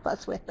you help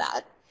us with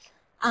that?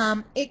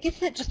 It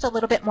gives it just a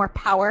little bit more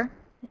power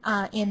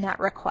in that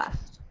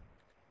request.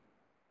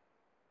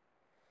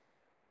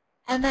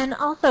 And then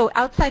also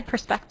outside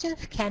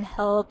perspective can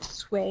help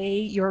sway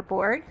your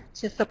board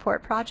to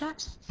support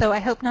projects. So I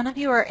hope none of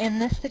you are in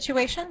this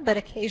situation, but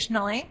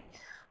occasionally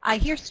I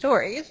hear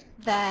stories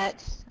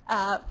that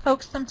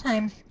folks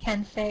sometimes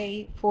can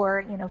say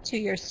for 2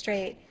 years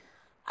straight,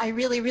 I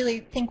really, really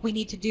think we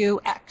need to do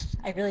X.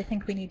 I really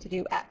think we need to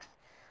do X.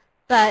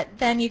 But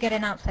then you get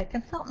an outside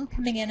consultant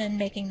coming in and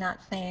making that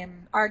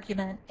same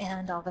argument,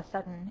 and all of a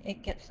sudden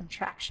it gets some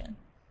traction.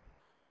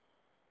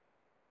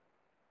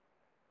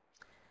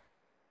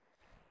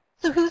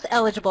 So who's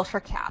eligible for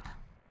CAP?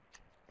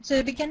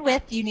 To begin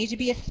with, you need to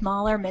be a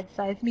small or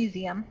mid-sized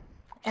museum,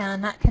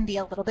 and that can be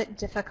a little bit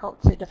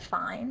difficult to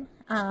define.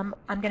 I'm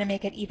going to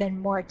make it even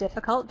more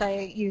difficult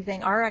by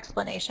using our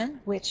explanation,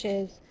 which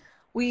is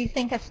we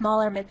think a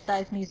small or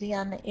mid-sized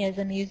museum is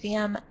a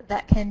museum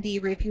that can be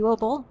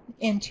reviewable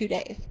in 2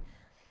 days.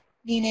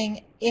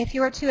 Meaning, if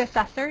your 2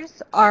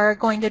 assessors are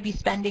going to be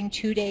spending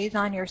 2 days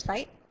on your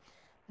site,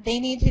 they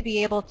need to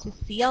be able to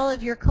see all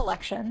of your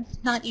collections,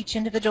 not each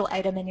individual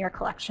item in your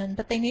collection,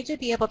 but they need to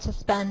be able to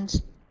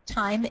spend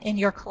time in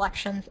your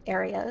collections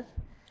areas,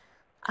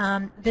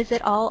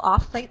 visit all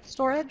off-site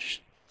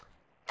storage,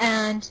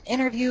 and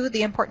interview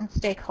the important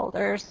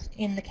stakeholders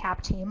in the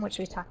CAP team, which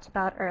we talked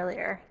about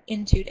earlier,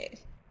 in 2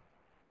 days.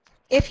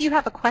 If you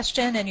have a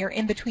question and you're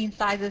in between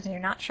sizes and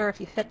you're not sure if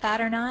you fit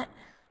that or not,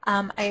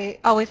 I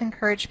always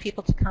encourage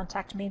people to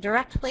contact me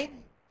directly.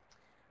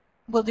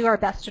 We'll do our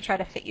best to try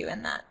to fit you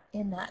in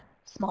that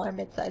smaller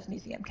mid-sized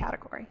museum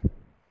category.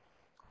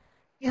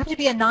 You have to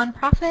be a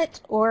nonprofit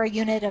or a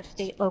unit of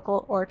state,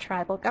 local, or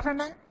tribal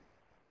government.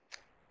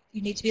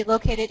 You need to be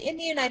located in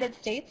the United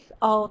States,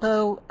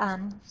 although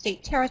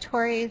state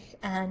territories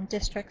and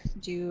districts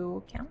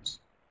do count.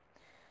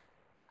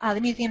 The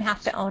museum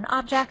has to own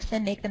objects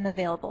and make them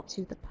available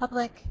to the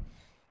public,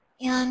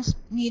 and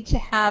need to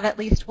have at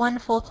least 1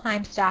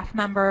 full-time staff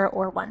member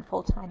or 1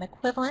 full-time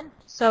equivalent.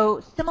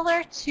 So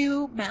similar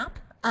to MAP,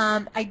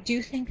 I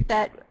do think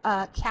that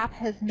CAP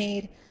has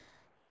made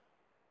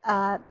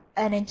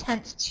an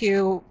intent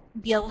to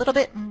be a little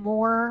bit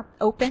more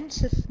open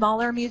to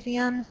smaller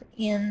museums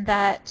in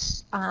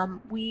that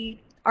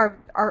we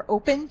are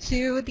open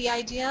to the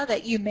idea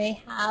that you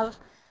may have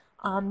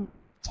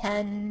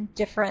 10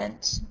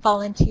 different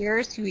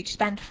volunteers who each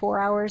spend 4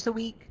 hours a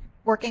week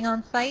working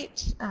on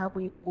site.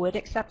 We would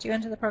accept you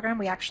into the program.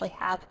 We actually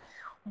have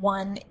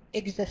one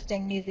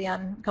existing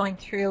museum going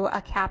through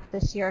a CAP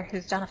this year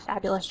who's done a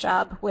fabulous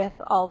job with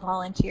all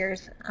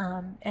volunteers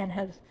and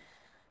has,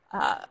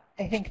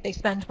 I think they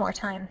spend more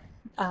time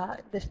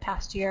this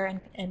past year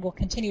and will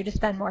continue to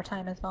spend more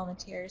time as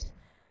volunteers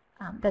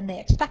than they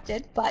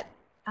expected, but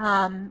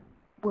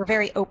we're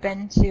very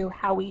open to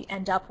how we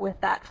end up with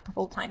that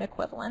full-time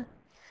equivalent.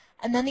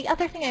 And then the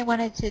other thing I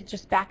wanted to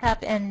just back up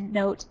and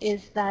note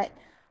is that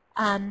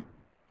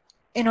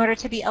in order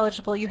to be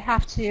eligible, you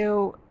have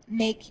to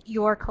make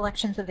your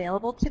collections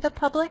available to the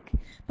public,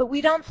 but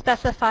we don't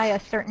specify a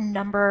certain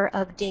number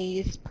of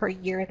days per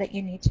year that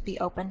you need to be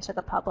open to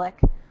the public.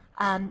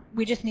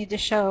 We just need to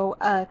show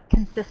a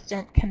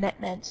consistent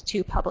commitment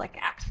to public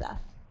access.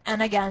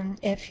 And again,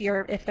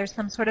 if there's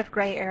some sort of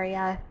gray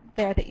area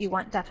there that you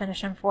want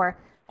definition for,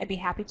 I'd be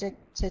happy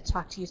to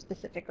talk to you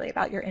specifically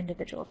about your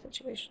individual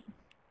situation.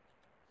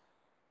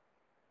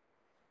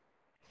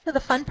 So the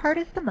fun part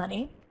is the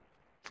money.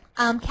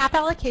 CAP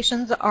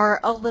allocations are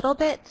a little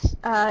bit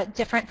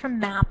different from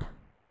MAP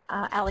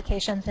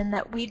allocations in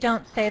that we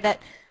don't say that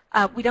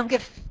we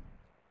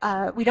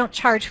don't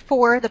charge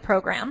for the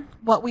program.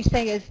 What we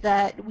say is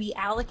that we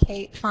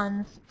allocate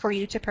funds for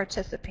you to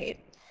participate.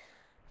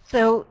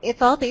 So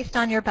it's all based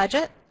on your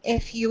budget.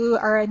 If you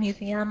are a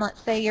museum,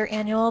 let's say your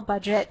annual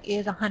budget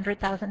is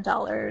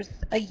 $100,000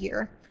 a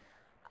year.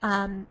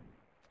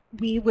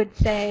 We would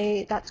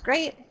say, that's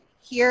great.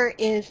 Here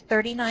is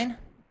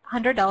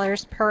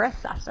 $3,900 per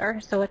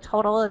assessor, so a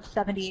total of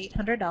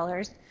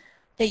 $7,800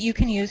 that you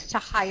can use to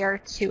hire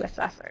 2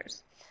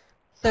 assessors.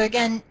 So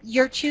again,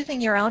 you're choosing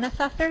your own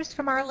assessors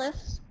from our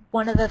list.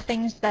 One of the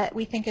things that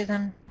we think is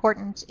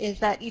important is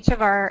that each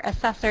of our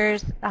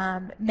assessors,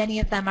 many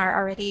of them are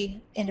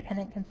already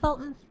independent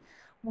consultants.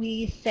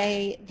 We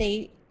say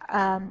they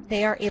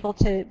are able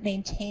to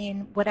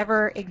maintain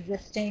whatever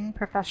existing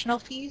professional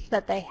fees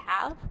that they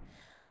have.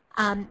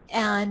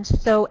 And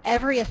so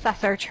every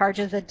assessor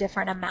charges a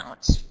different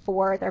amount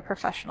for their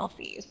professional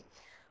fees.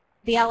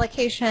 The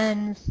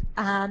allocations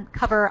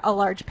cover a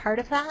large part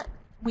of that.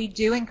 We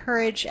do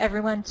encourage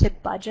everyone to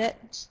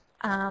budget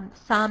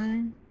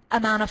some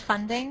amount of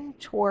funding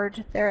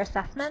toward their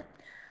assessment.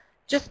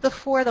 Just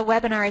before the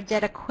webinar, I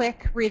did a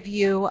quick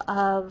review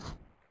of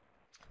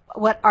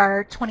what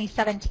our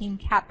 2017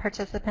 CAP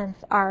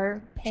participants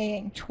are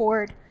paying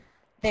toward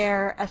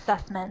their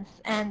assessments,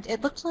 and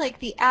it looked like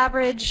the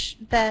average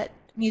that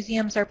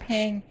museums are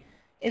paying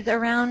is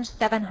around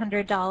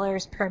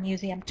 $700 per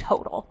museum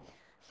total.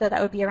 So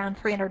that would be around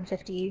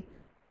 $350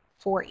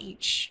 for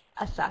each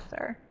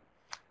assessor.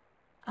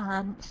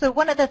 So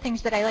one of the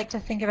things that I like to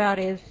think about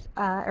is,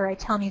 or I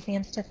tell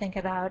museums to think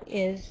about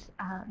is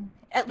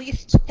at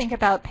least think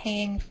about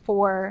paying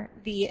for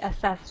the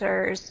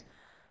assessor's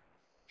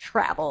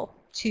travel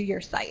to your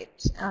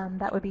site.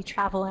 That would be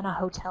travel and a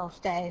hotel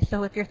stay.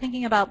 So if you're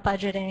thinking about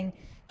budgeting,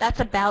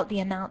 that's about the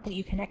amount that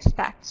you can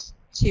expect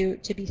to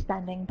be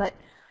spending. But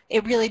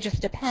it really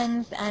just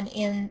depends,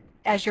 and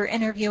as you're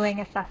interviewing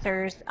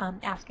assessors,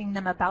 asking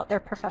them about their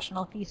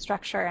professional fee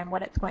structure and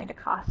what it's going to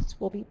cost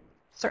will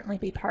certainly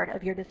be part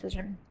of your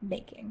decision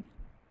making.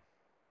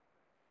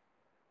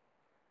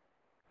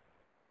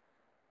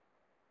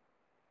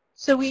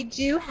 So we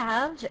do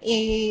have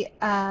a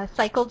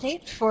cycle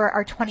date for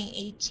our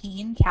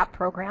 2018 CAP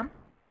program.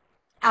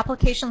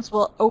 Applications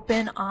will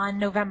open on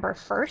November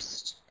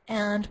 1st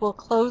and will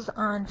close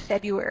on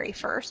February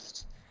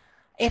 1st.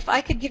 If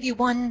I could give you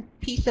one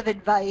piece of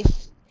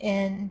advice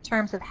in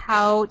terms of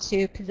how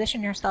to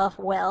position yourself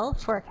well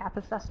for a CAP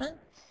assessment,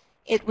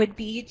 it would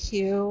be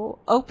to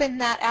open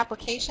that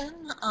application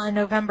on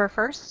November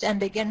 1st and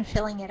begin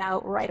filling it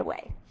out right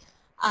away.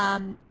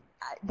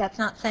 That's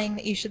not saying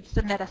that you should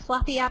submit a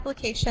sloppy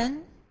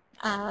application,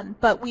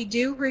 but we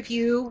do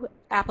review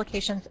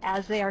applications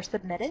as they are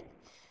submitted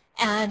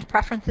and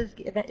preferences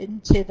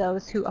given to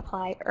those who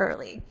apply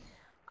early.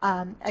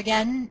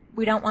 Again,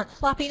 we don't want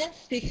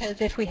sloppiness, because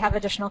if we have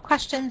additional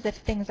questions, if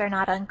things are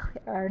not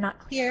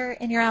clear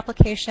in your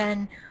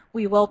application,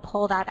 we will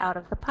pull that out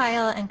of the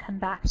pile and come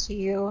back to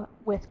you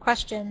with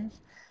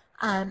questions.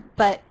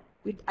 But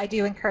I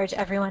do encourage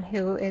everyone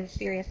who is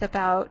serious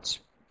about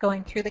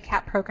going through the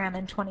CAP program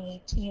in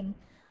 2018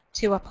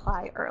 to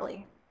apply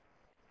early.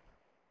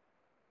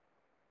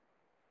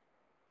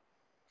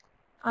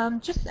 I'm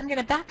going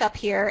to back up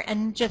here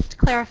and just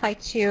clarify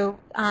too,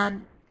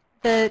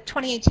 the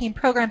 2018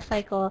 program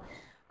cycle,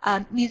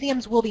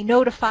 museums will be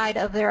notified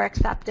of their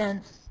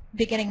acceptance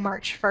beginning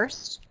March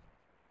 1st.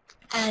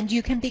 And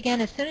you can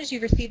begin, as soon as you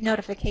receive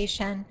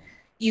notification,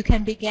 you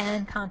can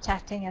begin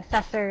contacting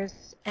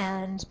assessors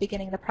and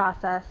beginning the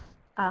process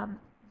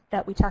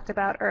that we talked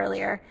about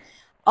earlier.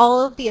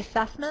 All of the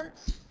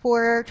assessments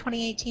for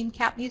 2018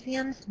 CAP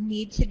museums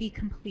need to be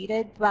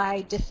completed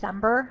by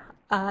December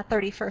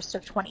 31st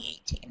of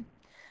 2018.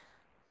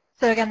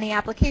 So again, the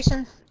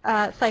applications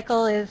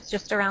cycle is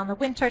just around the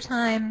winter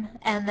time,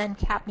 and then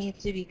CAP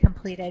needs to be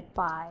completed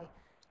by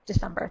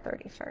December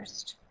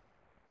 31st.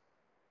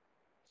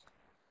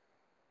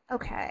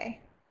 Okay.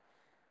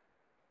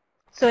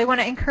 So I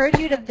want to encourage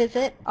you to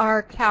visit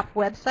our CAP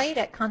website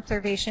at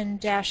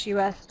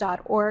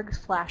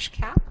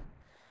conservation-us.org/CAP.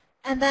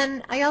 And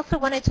then I also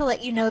wanted to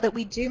let you know that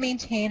we do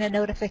maintain a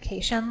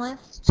notification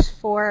list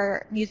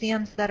for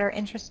museums that are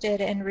interested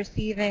in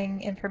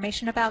receiving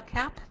information about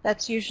CAP.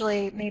 That's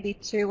usually maybe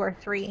 2 or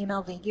 3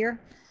 emails a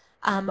year.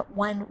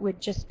 One would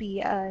just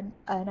be an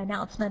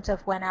announcement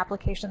of when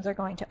applications are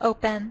going to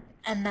open,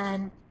 and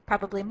then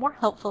probably more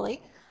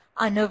helpfully,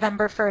 on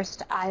November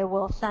 1st, I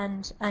will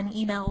send an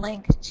email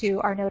link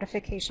to our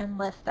notification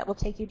list that will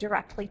take you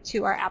directly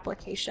to our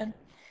application.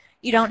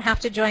 You don't have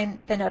to join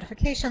the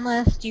notification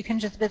list. You can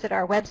just visit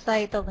our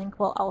website. The link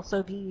will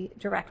also be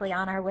directly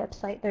on our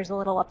website. There's a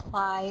little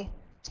apply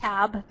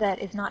tab that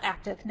is not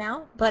active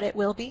now, but it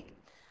will be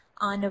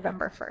on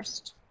November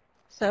 1st.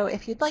 So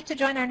if you'd like to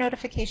join our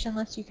notification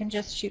list, you can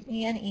just shoot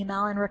me an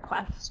email and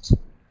request.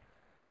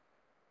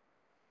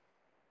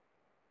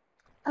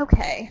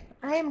 Okay,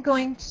 I am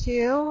going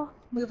to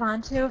move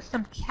on to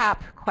some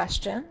CAP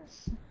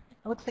questions.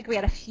 It looks like we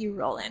had a few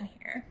roll in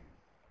here.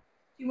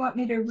 Do you want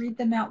me to read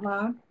them out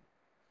loud?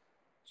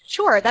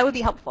 Sure, that would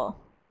be helpful.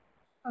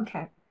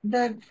 Okay.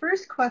 The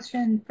first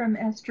question from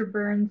Esther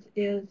Burns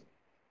is,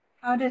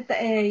 how does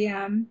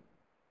AAM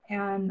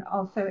and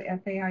also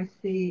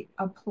FAIC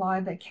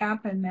apply the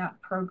CAP and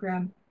MAP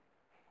program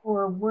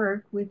or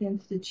work with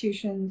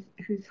institutions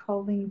whose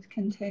holdings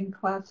contain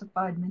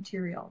classified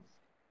materials?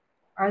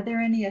 Are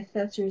there any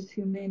assessors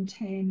who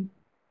maintain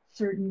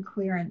certain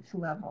clearance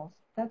levels?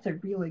 That's a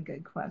really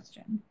good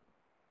question.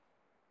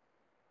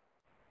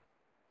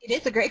 It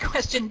is a great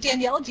question.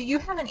 Danielle, do you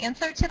have an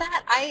answer to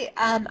that?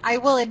 I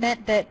will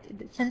admit that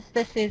since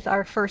this is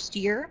our first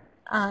year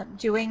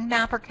doing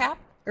MAP or CAP,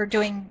 or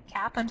doing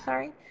CAP, I'm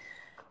sorry,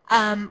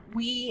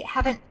 we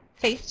haven't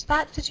faced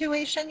that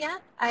situation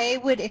yet. I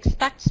would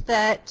expect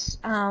that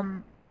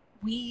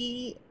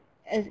we,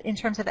 in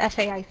terms of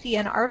FAIC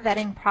and our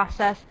vetting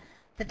process,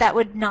 that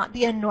would not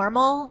be a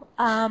normal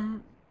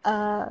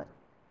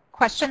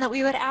question that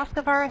we would ask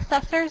of our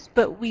assessors,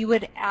 but we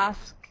would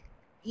ask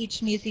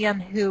each museum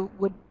who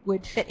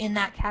would fit in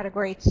that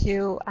category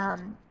to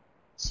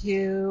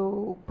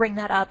bring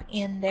that up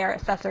in their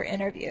assessor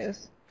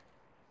interviews.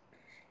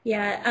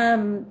 Yeah,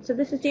 so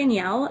this is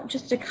Danielle.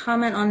 Just to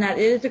comment on that,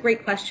 it is a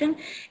great question.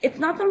 It's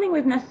not something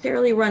we've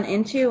necessarily run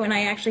into, and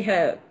I actually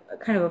had a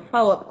kind of a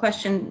follow-up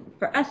question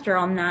for Esther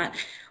on that.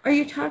 Are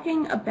you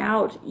talking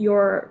about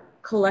your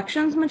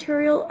collections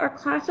material are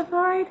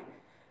classified?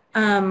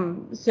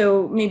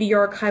 So maybe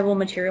your archival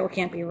material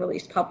can't be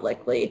released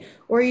publicly.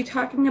 Or are you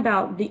talking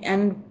about the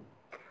end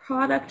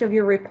product of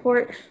your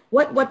report?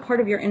 What part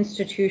of your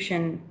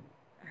institution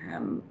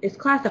is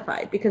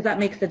classified? Because that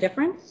makes a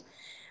difference.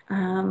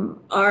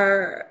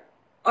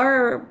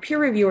 Our peer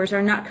reviewers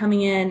are not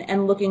coming in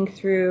and looking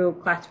through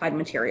classified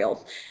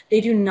materials. They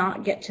do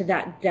not get to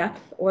that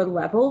depth or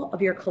level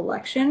of your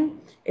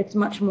collection. It's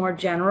much more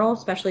general,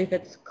 especially if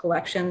it's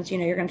collections. You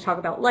know, you're going to talk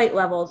about light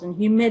levels and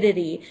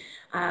humidity,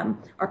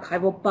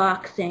 archival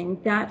boxing,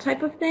 that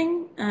type of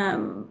thing,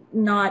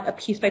 not a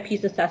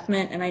piece-by-piece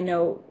assessment. And I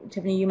know,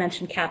 Tiffany, you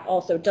mentioned CAP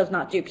also does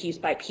not do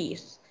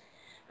piece-by-piece.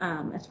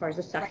 as far as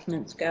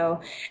assessments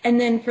go. And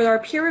then for our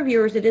peer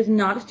reviewers, it is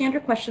not a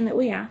standard question that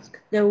we ask,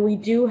 though we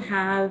do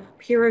have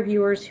peer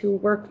reviewers who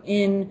work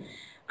in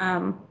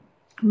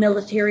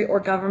military or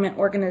government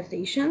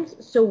organizations,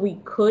 so we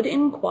could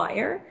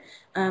inquire.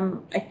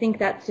 I think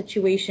that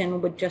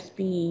situation would just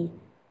be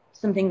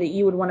something that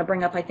you would want to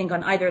bring up, I think,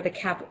 on either the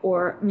CAP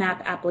or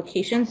MAP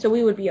application, so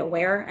we would be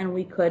aware and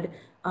we could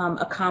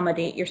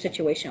accommodate your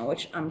situation,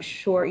 which I'm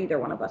sure either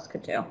one of us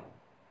could do.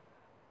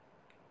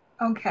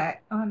 Okay,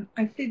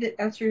 I see that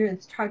Esther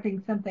is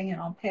typing something, and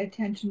I'll pay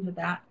attention to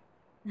that.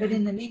 But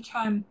in the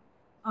meantime,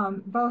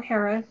 Bo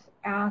Harris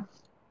asked,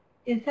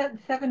 is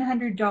that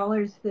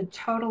 $700 the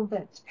total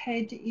that's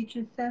paid to each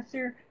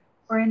assessor,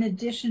 or in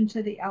addition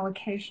to the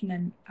allocation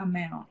and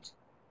amount?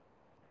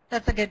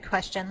 That's a good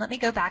question. Let me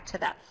go back to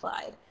that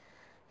slide.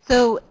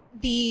 So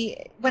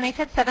when I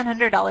said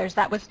 $700,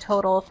 that was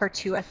total for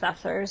 2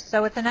 assessors.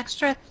 So it's an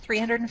extra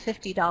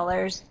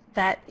 $350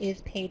 that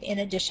is paid in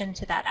addition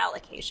to that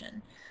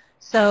allocation.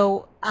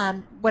 So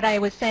what I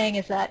was saying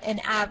is that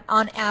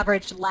on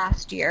average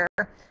last year,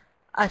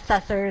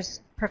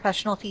 assessors'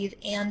 professional fees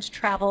and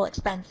travel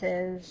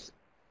expenses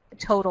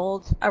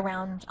totaled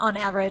around, on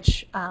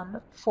average,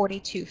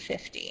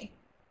 $4,250.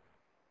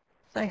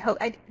 So I hope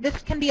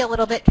this can be a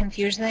little bit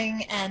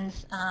confusing, and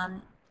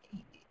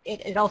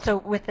it also,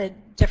 with the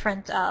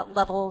different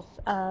levels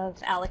of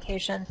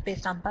allocations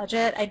based on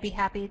budget, I'd be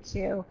happy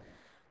to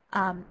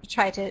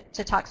try to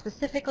talk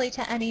specifically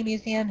to any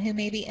museum who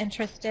may be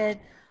interested.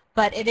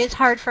 But it is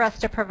hard for us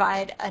to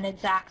provide an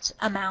exact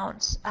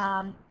amount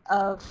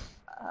of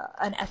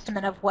an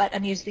estimate of what a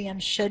museum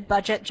should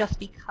budget, just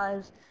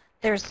because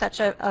there's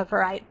such a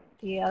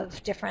variety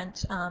of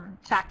different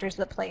factors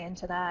that play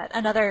into that.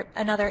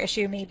 Another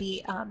issue may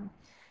be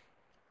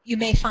you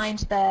may find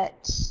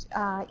that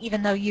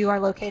even though you are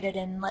located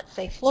in, let's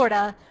say,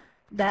 Florida,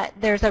 that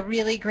there's a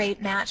really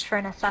great match for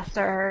an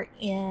assessor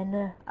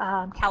in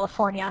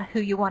California who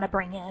you want to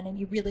bring in, and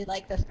you really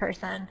like this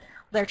person.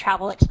 Their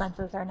travel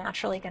expenses are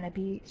naturally going to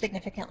be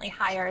significantly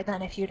higher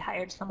than if you'd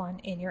hired someone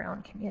in your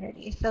own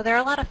community. So there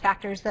are a lot of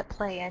factors that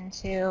play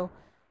into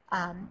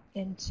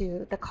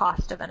the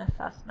cost of an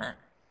assessment.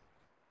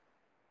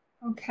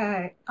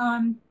 Okay.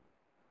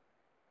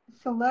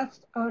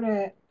 Celeste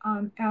Oda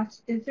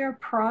asked, is there a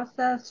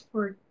process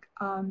for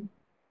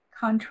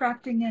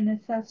contracting an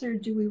assessor?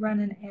 Do we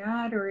run an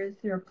ad, or is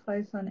there a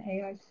place on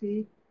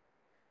AIC?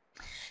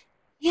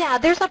 Yeah,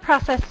 there's a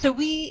process. So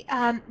we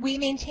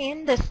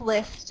maintain this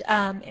list,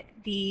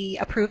 the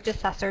approved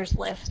assessors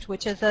list,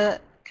 which is a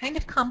kind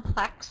of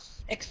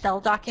complex Excel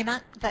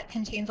document that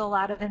contains a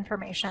lot of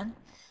information.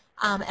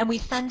 And we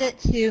send it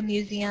to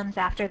museums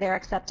after they're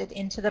accepted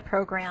into the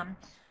program.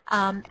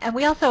 And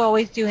we also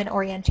always do an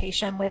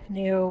orientation with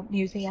new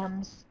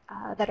museums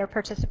that are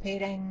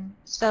participating,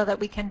 so that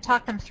we can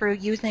talk them through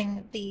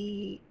using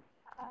the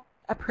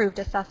approved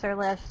assessor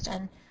list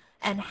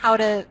and how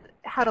to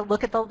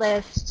look at the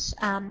list,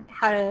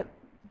 how to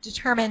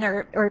determine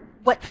or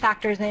what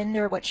factors in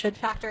or what should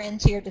factor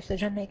into your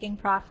decision-making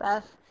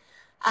process.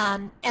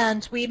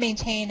 And we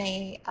maintain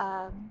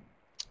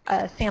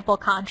a sample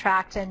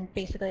contract, and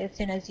basically as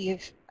soon as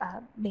you've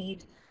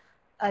made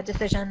a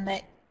decision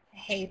that,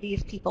 hey,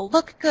 these people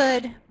look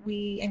good,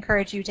 we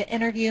encourage you to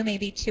interview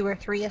maybe 2 or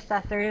 3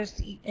 assessors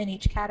in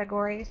each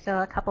category, so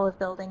a couple of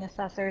building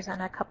assessors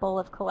and a couple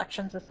of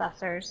collections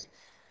assessors.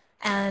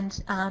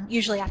 And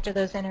usually after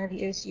those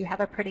interviews, you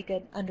have a pretty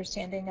good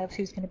understanding of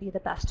who's going to be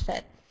the best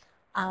fit.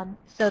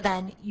 So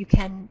then you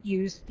can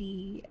use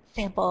the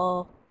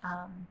sample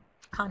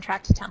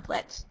contract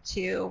template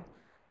to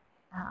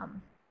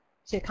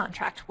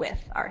contract with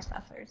our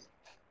assessors.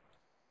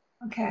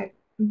 Okay.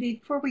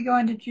 Before we go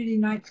on to Judy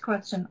Knight's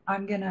question,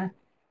 I'm going to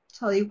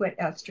tell you what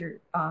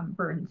Esther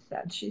Burns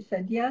said. She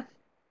said, yes,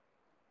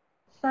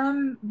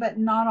 some but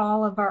not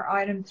all of our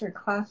items are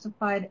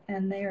classified,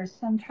 and they are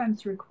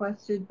sometimes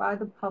requested by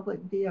the public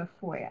via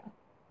FOIA,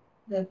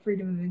 the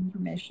Freedom of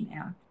Information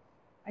Act.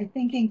 I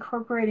think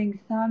incorporating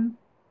some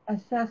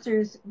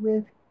assessors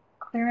with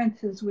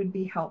clearances would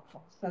be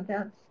helpful. So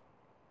that's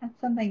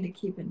something to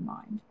keep in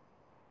mind.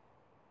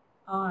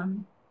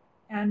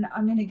 And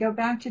I'm going to go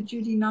back to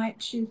Judy Knight.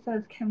 She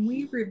says, can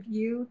we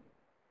review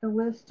the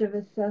list of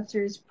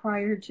assessors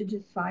prior to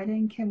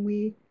deciding? Can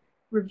we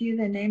review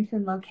the names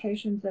and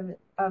locations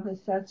of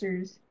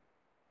assessors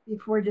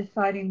before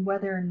deciding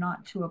whether or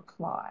not to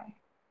apply?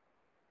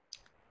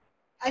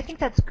 I think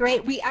that's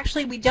great. We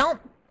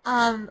don't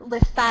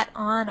list that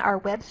on our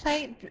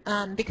website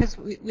because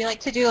we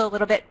like to do a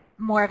little bit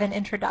more of an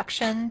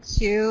introduction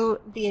to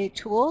the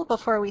tool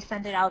before we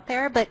send it out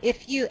there. But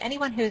if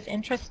anyone who's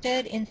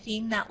interested in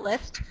seeing that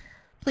list,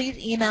 please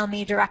email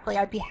me directly.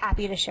 I'd be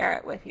happy to share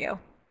it with you.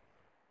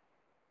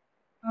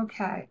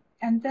 Okay.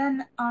 And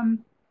then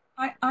I'm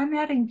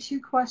adding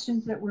 2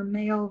 questions that were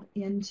mailed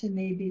in to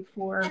me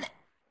before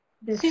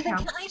this. Susan,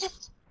 can I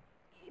just,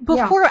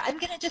 before, I'm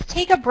going to just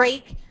take a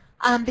break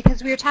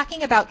because we were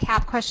talking about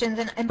CAP questions,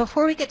 and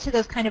before we get to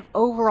those kind of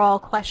overall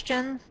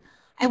questions,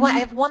 I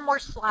have one more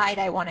slide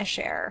I want to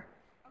share.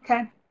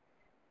 Okay.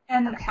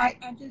 And Okay.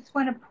 I just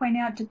want to point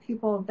out to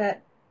people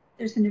that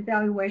there's an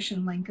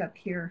evaluation link up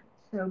here,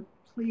 so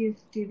please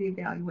do the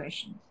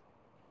evaluations.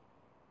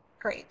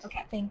 Great.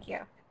 Okay. Thank you.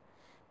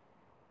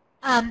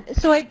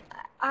 So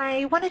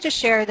I wanted to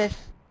share this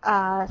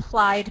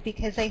slide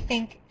because I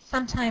think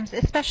sometimes,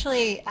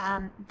 especially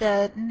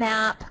the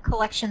MAP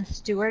collection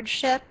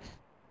stewardship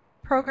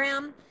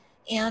program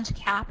and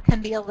CAP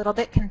can be a little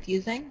bit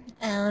confusing,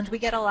 and we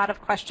get a lot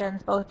of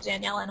questions, both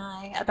Danielle and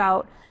I,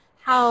 about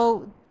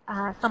how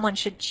someone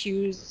should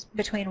choose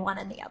between one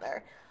and the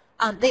other.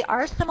 They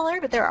are similar,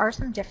 but there are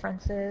some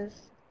differences.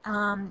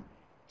 I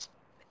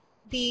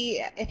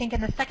think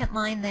in the second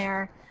line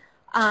there,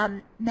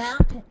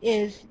 MAP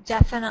is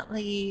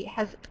definitely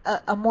has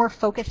a more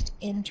focused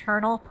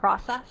internal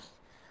process.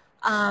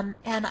 And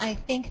I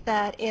think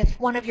that if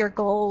one of your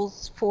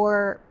goals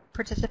for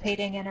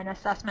participating in an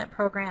assessment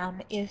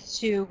program is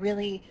to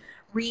really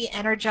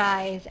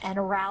re-energize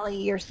and rally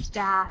your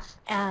staff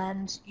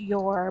and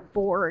your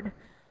board,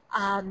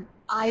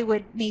 I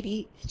would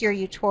maybe steer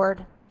you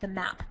toward the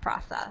MAP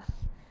process.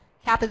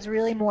 CAP is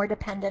really more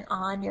dependent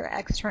on your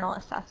external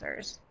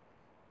assessors.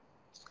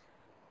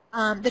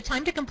 The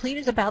time to complete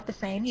is about the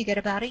same. You get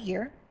about a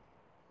year.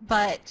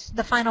 But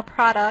the final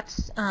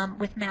product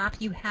with MAP,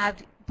 you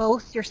have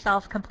both your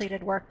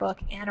self-completed workbook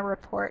and a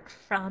report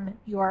from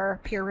your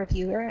peer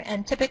reviewer.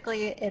 And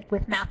typically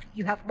with MAP,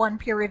 you have one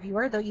peer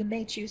reviewer, though you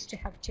may choose to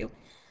have two,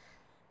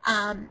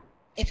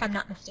 if I'm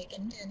not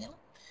mistaken, Danielle.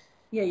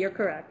 Yeah, you're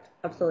correct.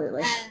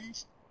 Absolutely.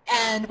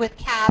 And with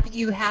CAP,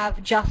 you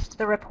have just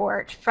the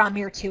report from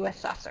your two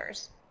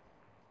assessors.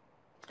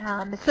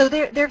 So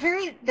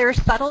there are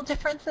subtle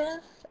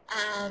differences,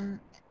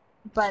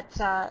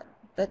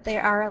 but they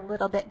are a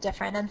little bit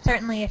different. And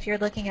certainly if you're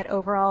looking at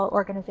overall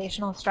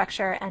organizational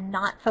structure and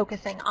not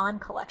focusing on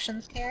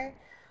collections care,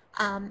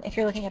 if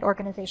you're looking at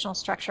organizational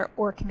structure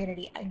or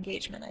community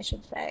engagement, I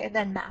should say,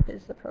 then MAP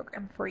is the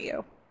program for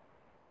you.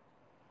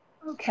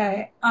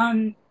 Okay.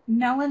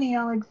 Melanie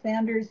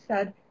Alexander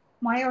said,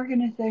 my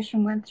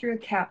organization went through a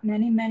CAP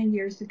many, many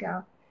years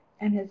ago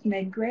and has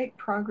made great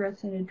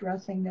progress in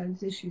addressing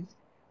those issues.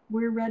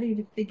 We're ready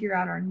to figure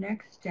out our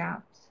next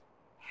steps.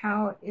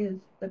 How is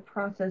the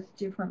process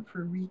different for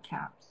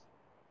recaps?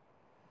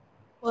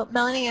 Well,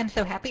 Melanie, I'm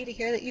so happy to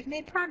hear that you've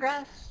made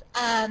progress.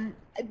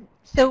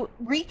 So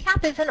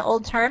recap is an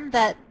old term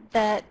that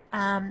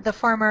the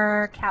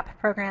former CAP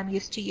program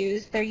used to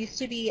use. There used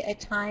to be a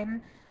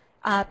time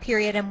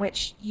period in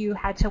which you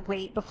had to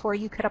wait before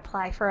you could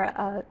apply for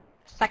a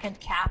second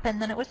CAP,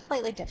 and then it was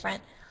slightly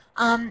different.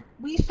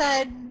 We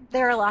said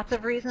there are lots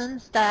of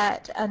reasons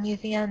that a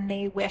museum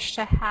may wish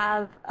to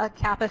have a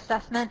CAP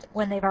assessment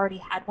when they've already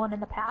had one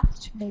in the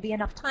past. Maybe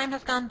enough time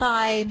has gone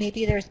by,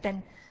 maybe there's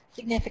been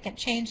significant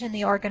change in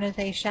the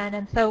organization,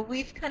 and so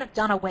we've kind of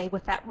done away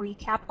with that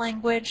recap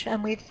language,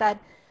 and we've said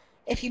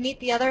if you meet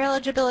the other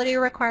eligibility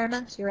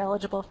requirements, you're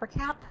eligible for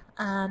CAP,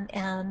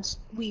 and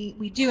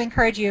we do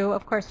encourage you,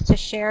 of course, to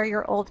share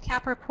your old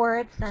CAP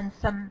reports and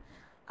some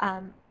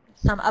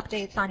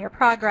updates on your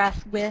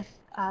progress with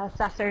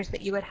assessors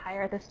that you would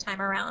hire this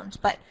time around.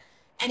 But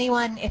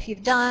anyone, if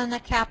you've done a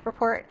CAP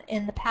report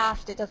in the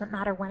past, it doesn't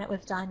matter when it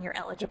was done, you're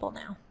eligible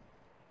now.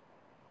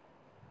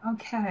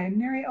 Okay,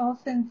 Mary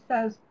Olson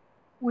says,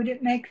 would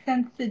it make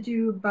sense to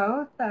do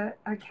both, a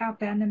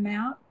CAP and a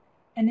MAP?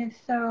 And if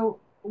so,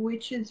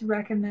 which is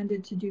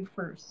recommended to do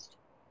first?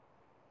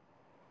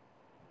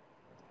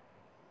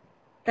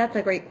 That's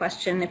a great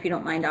question. If you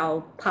don't mind,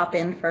 I'll pop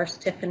in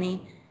first,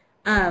 Tiffany.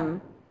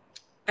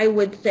 I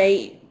would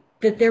say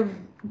that they're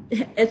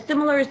as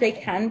similar as they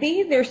can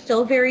be, they're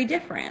still very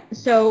different.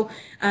 So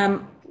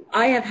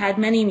I have had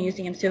many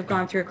museums who have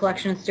gone through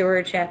collection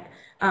stewardship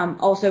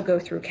also go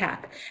through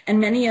CAP. And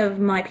many of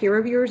my peer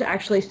reviewers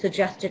actually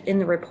suggested in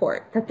the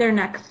report that their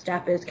next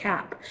step is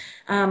CAP.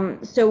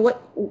 So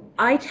what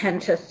I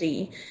tend to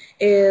see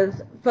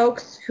is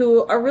folks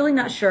who are really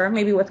not sure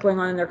maybe what's going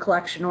on in their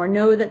collection, or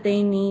know that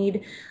they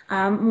need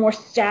more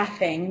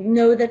staffing,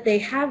 know that they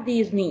have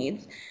these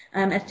needs.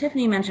 As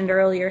Tiffany mentioned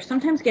earlier,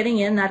 sometimes getting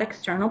in that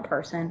external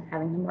person,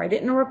 having them write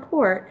it in a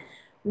report,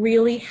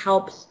 really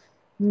helps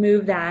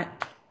move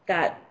that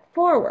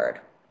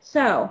forward.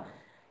 So,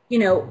 you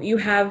know, you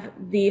have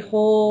the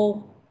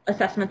whole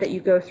assessment that you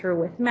go through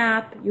with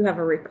MAP. You have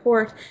a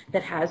report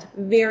that has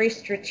very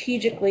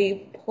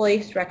strategically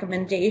placed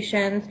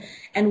recommendations,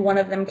 and one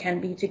of them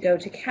can be to go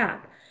to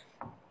CAP.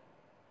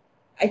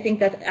 I think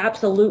that's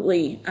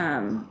absolutely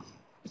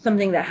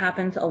something that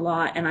happens a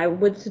lot, and I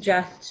would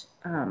suggest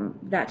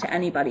that to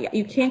anybody.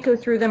 You can't go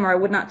through them, or I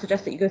would not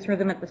suggest that you go through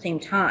them at the same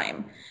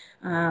time.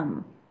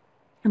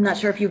 I'm not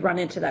sure if you've run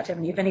into that,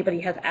 Tiffany, if anybody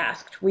has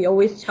asked. We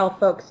always tell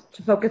folks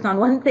to focus on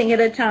one thing at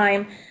a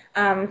time,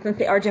 since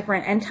they are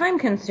different and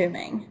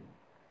time-consuming.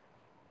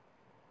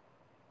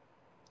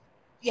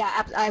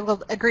 Yeah, I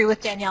will agree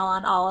with Danielle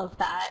on all of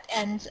that.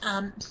 And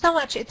so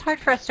much, it's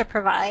hard for us to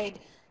provide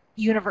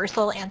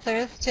universal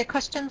answers to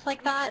questions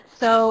like that.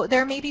 So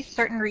there may be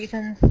certain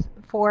reasons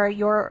for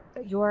your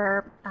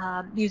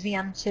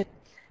museum to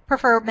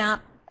prefer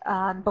MAP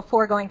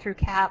before going through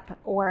CAP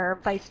or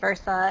vice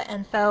versa.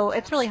 And so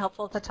it's really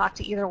helpful to talk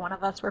to either one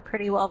of us. We're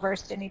pretty well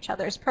versed in each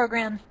other's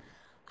programs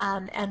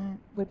and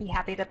would be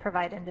happy to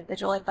provide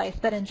individual advice.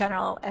 But in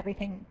general,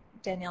 everything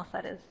Danielle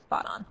said is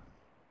spot on.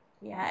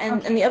 Yeah,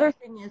 and the other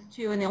thing is,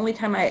 too, and the only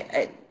time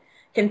I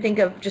can think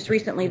of just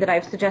recently that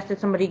I've suggested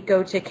somebody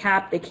go to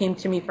CAP, they came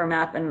to me for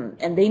MAP,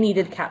 and they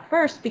needed CAP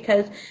first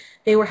because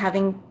they were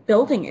having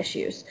building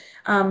issues.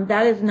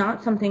 That is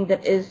not something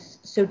that is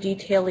so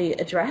detailedly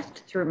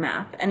addressed through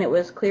MAP, and it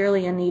was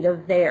clearly a need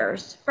of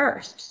theirs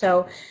first.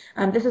 So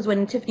this is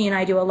when Tiffany and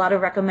I do a lot of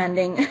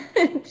recommending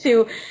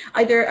to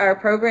either our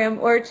program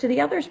or to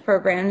the others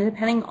program,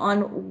 depending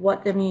on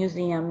what the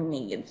museum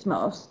needs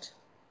most.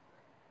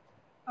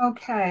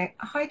 Okay,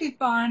 Heidi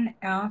Vaughn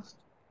asked,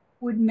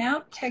 would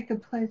MAP take the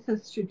place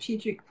of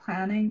strategic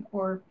planning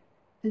or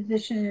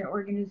position an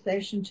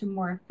organization to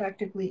more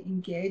effectively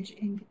engage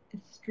in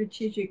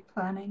strategic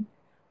planning?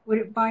 Would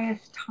it buy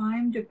us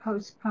time to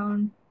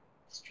postpone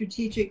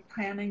strategic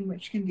planning,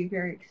 which can be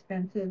very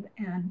expensive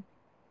and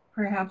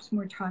perhaps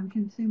more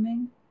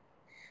time-consuming?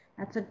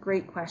 That's a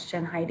great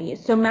question, Heidi.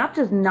 So MAP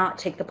does not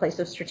take the place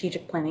of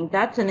strategic planning.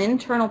 That's an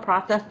internal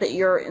process that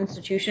your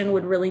institution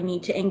would really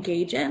need to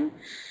engage in.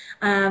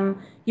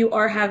 You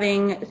are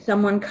having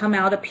someone come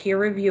out, a peer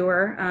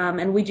reviewer,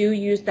 and we do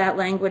use that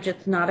language.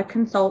 It's not a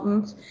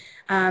consultant.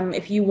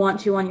 If you want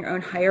to, on your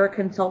own, hire a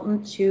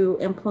consultant to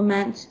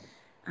implement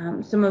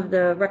some of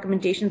the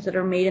recommendations that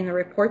are made in the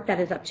report, that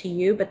is up to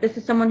you. But this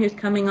is someone who's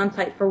coming on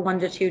site for 1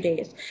 to 2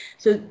 days.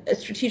 So a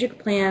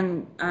strategic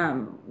plan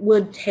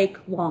would take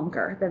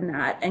longer than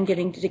that, and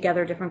getting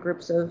together different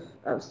groups of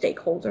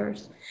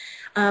stakeholders.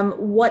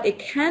 What it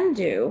can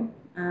do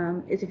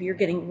is if you're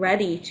getting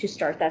ready to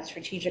start that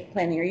strategic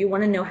planning or you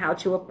want to know how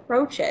to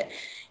approach it,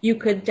 you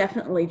could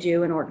definitely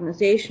do an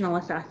organizational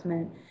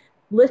assessment,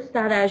 list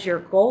that as your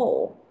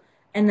goal,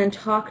 and then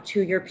talk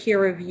to your peer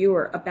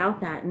reviewer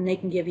about that, and they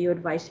can give you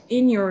advice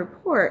in your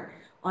report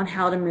on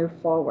how to move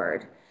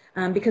forward.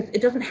 Because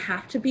it doesn't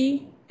have to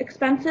be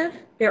expensive.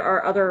 There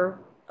are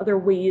other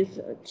ways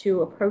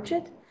to approach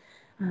it.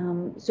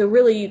 So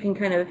really you can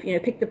kind of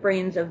pick the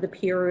brains of the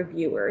peer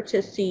reviewer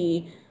to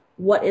see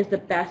what is the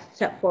best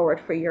step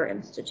forward for your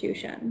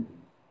institution.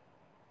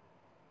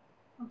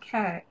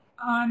 Okay.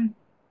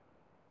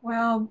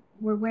 Well,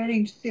 we're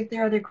waiting to see if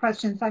there are other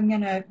questions. I'm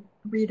going to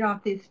read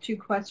off these 2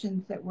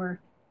 questions that were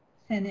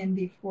sent in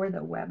before the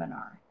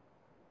webinar.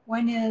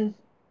 One is,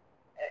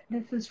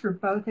 this is for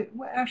both,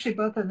 actually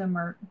both of them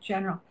are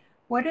general.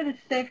 What are the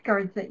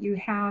safeguards that you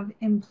have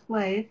in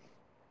place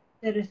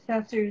that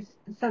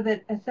so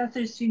that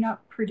assessors do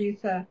not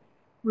produce a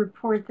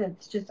report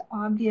that's just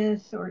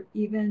obvious or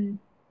even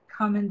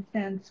common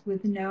sense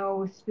with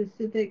no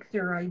specifics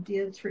or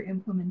ideas for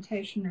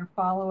implementation or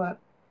follow-up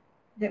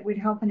that would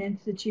help an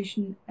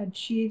institution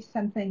achieve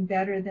something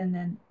better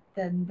than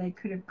they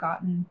could have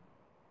gotten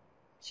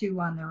to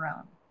on their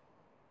own?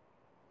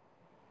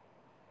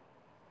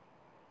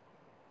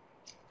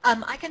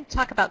 I can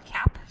talk about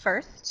CAP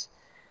first.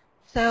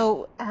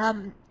 So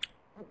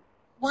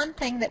one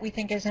thing that we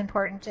think is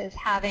important is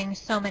having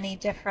so many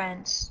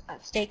different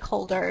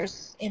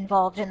stakeholders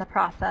involved in the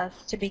process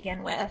to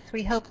begin with.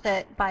 We hope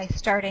that by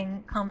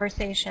starting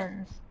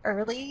conversations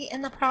early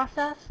in the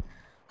process,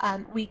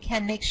 we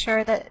can make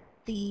sure that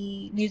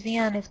the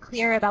museum is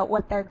clear about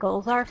what their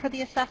goals are for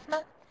the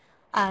assessment,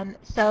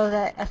 so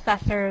that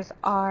assessors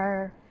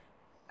are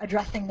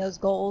addressing those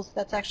goals.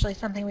 That's actually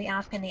something we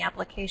ask in the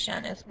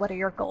application, is what are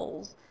your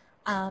goals?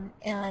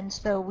 And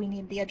so we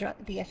need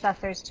the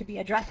assessors to be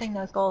addressing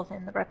those goals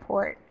in the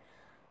report.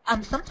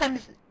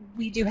 Sometimes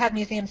we do have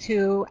museums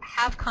who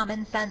have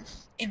common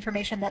sense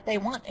information that they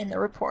want in the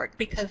report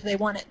because they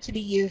want it to be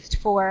used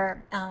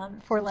for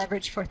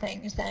leverage for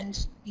things,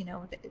 and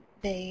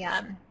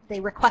they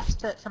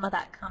request that some of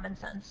that common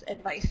sense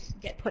advice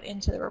get put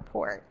into the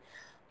report.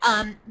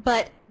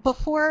 But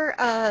before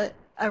a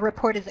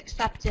report is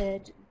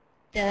accepted,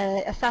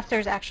 the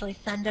assessors actually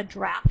send a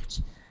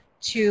draft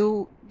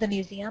to the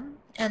museum,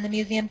 and the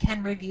museum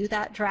can review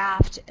that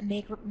draft,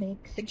 make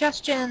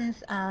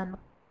suggestions,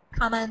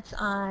 comments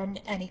on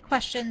any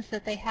questions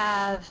that they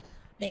have,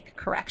 make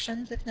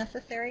corrections if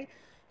necessary,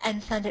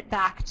 and send it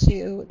back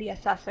to the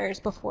assessors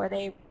before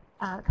they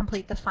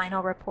complete the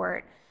final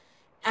report.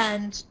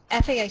 And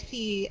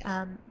FAIC,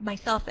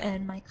 myself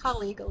and my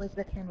colleague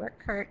Elizabeth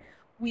Handwerk-Kurt,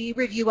 we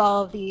review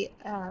all of the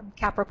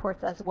CAP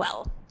reports as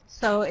well.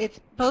 So it's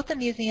both the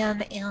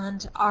museum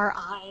and our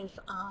eyes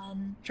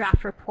on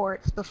draft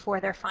reports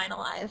before they're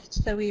finalized.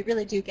 So we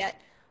really do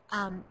get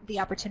the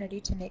opportunity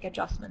to make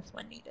adjustments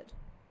when needed.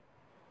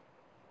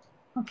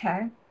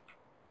 Okay.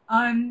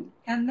 And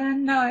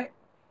then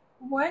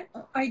what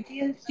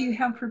ideas do you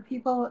have for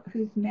people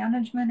whose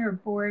management or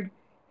board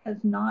has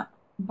not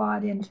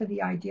bought into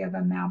the idea of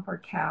a MAP or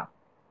CAP?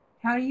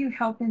 How do you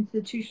help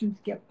institutions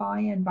get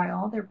buy-in by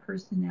all their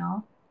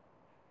personnel?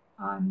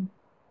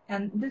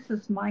 And this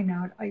is my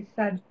note. I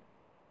said,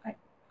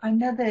 I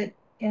know that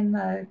in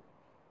the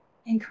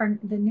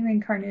new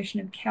incarnation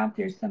of CAP,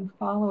 there's some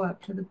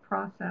follow-up to the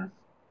process.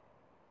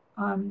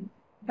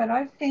 but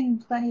I've seen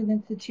plenty of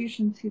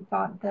institutions who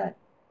thought that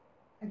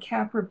a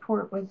CAP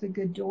report was a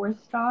good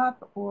doorstop,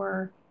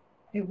 or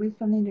it was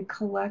something to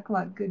collect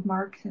like good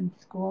marks in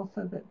school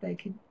so that they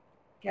could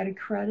get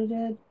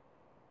accredited.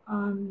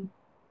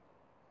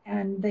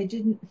 And they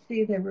didn't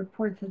see their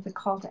reports as a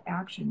call to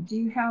action. Do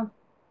you have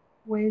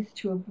ways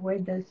to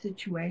avoid those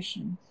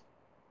situations?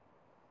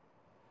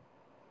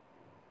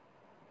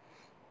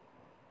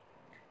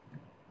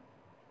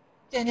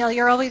 Danielle,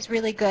 you're always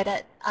really good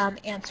at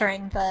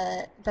answering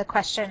the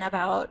question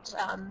about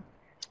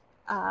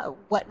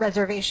what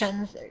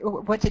reservations,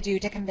 what to do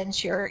to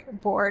convince your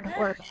board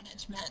or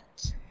management.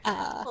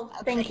 Well,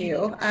 thank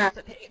you.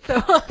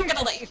 So I'm going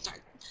to let you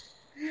start.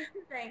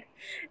 Thanks.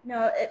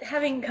 No,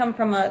 having come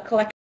from a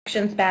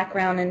collections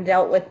background and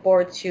dealt with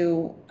boards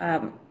who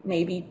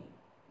maybe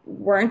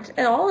weren't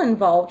at all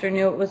involved or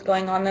knew what was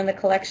going on in the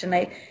collection,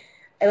 I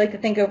like to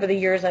think over the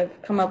years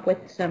I've come up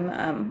with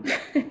some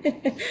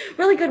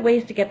really good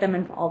ways to get them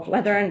involved,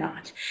 whether or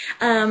not.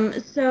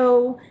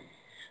 So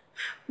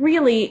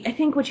really, I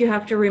think what you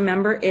have to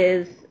remember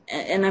is,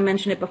 and I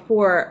mentioned it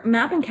before,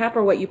 MAP and CAP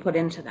are what you put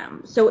into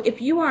them. So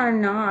if you are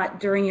not,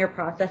 during your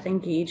process,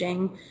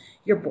 engaging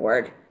your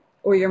board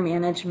or your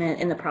management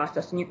in the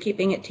process and you're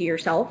keeping it to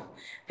yourself,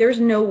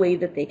 there's no way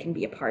that they can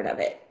be a part of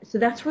it. So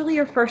that's really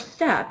your first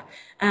step,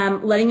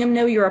 letting them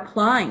know you're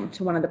applying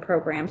to one of the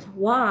programs.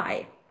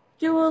 Why?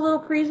 Do a little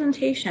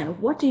presentation.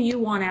 What do you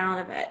want out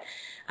of it?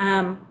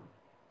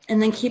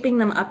 And then keeping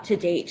them up to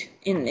date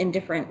in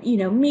different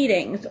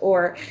meetings,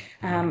 or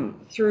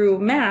through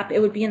MAP, it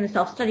would be in the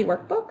self-study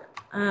workbook.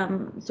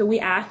 So we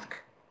ask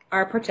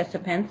our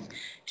participants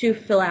to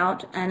fill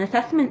out an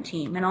assessment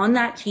team, and on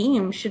that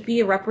team should be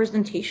a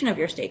representation of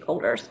your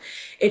stakeholders.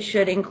 It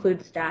should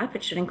include staff,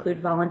 it should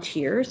include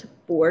volunteers,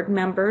 board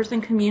members,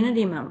 and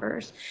community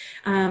members.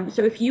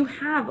 So if you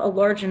have a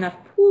large enough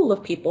pool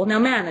of people, now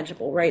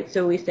manageable, right?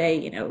 So we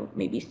say,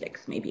 maybe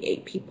 6, maybe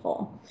 8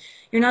 people.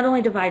 You're not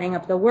only dividing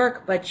up the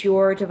work, but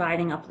you're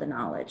dividing up the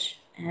knowledge,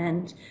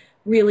 and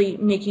really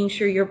making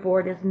sure your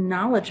board is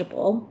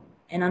knowledgeable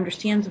and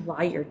understands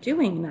why you're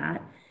doing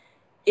that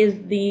is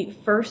the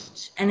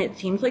first, and it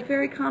seems like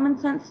very common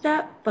sense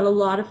step, but a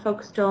lot of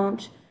folks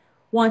don't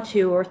want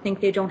to, or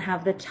think they don't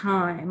have the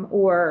time,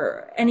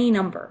 or any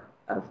number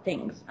of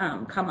things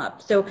come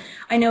up. So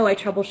I know I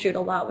troubleshoot a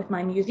lot with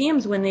my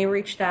museums when they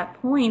reach that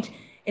point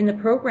in the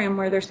program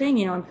where they're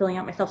saying, I'm filling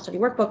out my self-study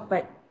workbook,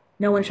 but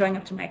no one's showing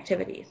up to my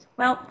activities.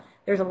 Well,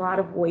 there's a lot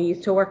of ways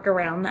to work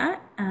around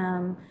that.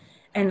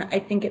 And I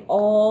think it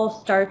all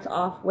starts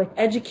off with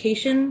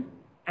education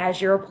as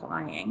you're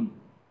applying.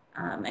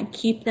 And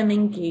keep them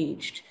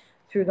engaged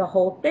through the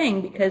whole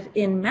thing, because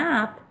in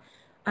MAP,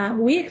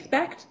 we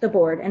expect the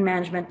board and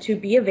management to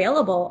be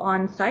available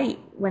on site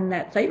when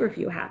that site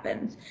review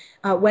happens,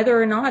 whether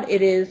or not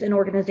it is an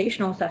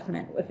organizational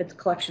assessment, if it's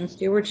collection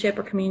stewardship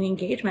or community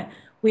engagement,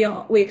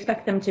 we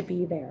expect them to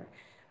be there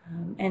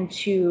and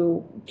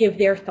to give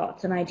their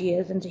thoughts and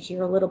ideas and to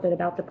hear a little bit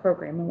about the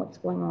program and what's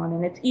going on.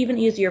 And it's even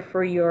easier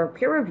for your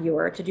peer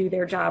reviewer to do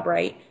their job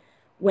right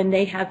when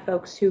they have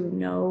folks who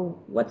know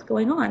what's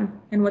going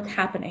on and what's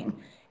happening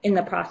in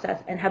the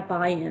process and have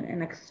buy-in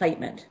and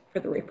excitement for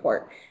the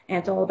report. And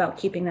it's all about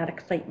keeping that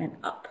excitement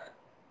up.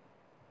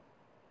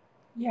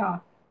 Yeah,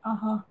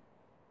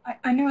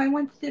 I know I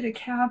once did a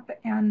CAP,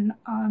 and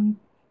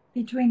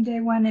between day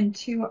 1 and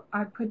 2,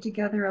 I put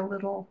together a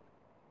little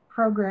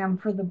program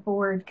for the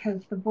board,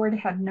 because the board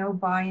had no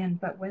buy-in,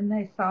 but when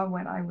they saw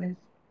what I was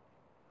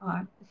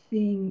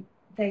seeing,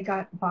 they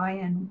got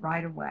buy-in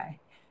right away.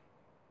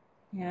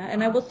 Yeah,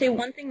 and I will say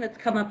one thing that's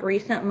come up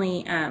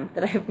recently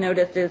that I have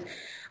noticed is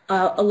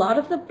a lot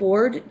of the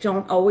board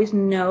don't always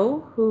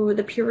know who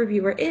the peer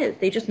reviewer is.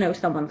 They just know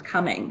someone's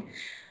coming.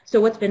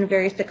 So what's been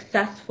very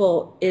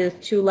successful is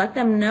to let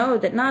them know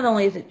that not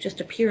only is it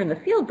just a peer in the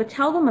field, but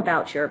tell them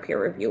about your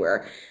peer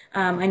reviewer.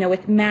 I know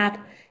with MAP,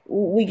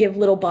 we give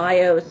little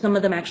bios. Some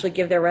of them actually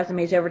give their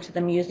resumes over to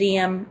the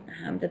museum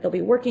that they'll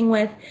be working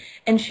with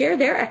and share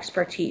their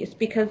expertise,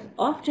 because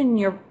often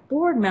your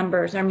board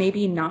members are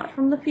maybe not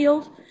from the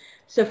field.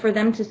 So for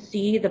them to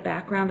see the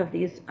background of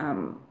these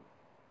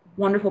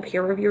wonderful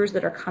peer reviewers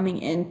that are coming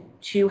in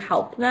to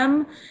help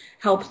them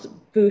helps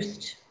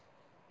boost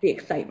the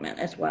excitement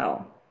as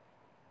well.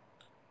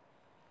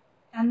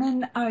 And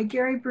then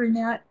Gary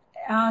Burnett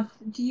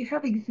asked, do you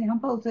have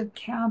examples of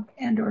CAP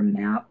and or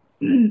MAP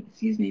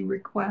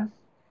requests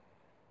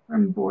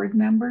from board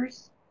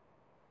members,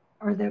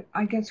 or that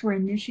I guess were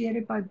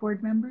initiated by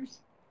board members?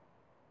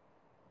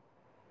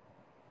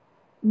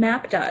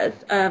 MAP does.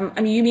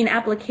 You mean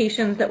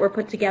applications that were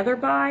put together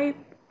by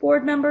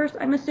board members,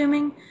 I'm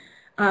assuming?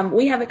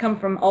 We have it come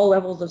from all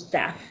levels of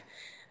staff.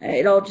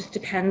 It all just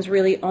depends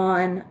really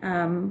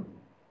on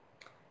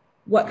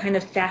what kind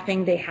of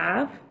staffing they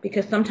have,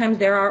 because sometimes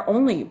there are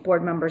only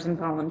board members and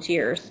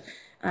volunteers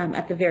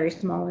at the very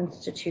small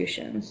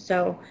institutions.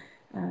 So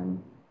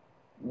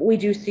we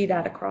do see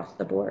that across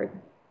the board.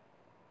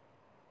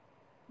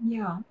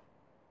 Yeah.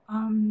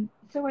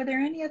 So are there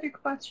any other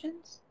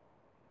questions?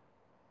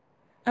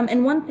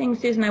 And one thing,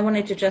 Susan, I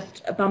wanted to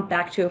just bump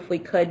back to, if we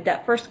could,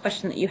 that first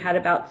question that you had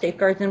about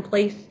safeguards in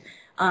place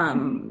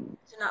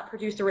to not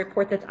produce a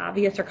report that's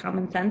obvious or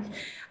common sense.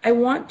 I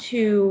want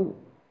to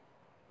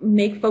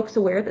make folks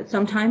aware that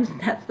sometimes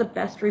that's the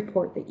best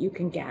report that you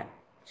can get.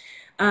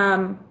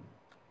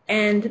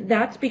 And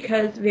that's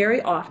because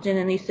very often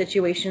in these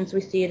situations,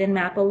 we see it in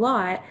MAP a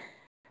lot,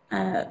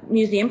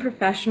 museum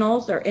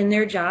professionals are in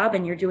their job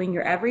and you're doing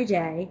your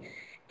everyday,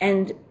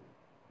 and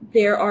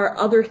there are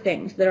other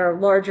things that are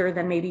larger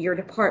than maybe your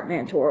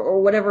department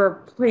or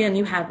whatever plan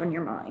you have in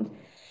your mind.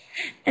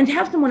 And to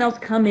have someone else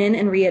come in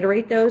and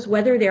reiterate those,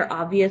 whether they're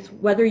obvious,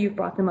 whether you've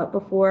brought them up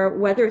before,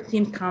 whether it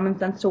seems common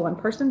sense to one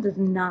person, does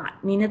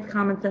not mean it's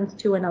common sense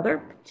to another,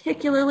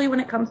 particularly when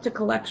it comes to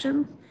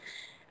collections,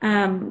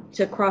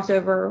 to cross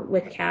over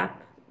with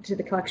CAP to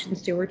the collection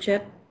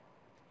stewardship.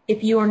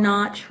 If you are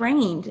not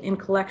trained in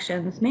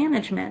collections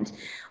management,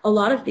 a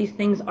lot of these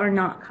things are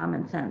not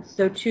common sense.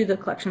 So to the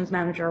collections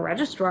manager or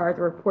registrar,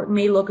 the report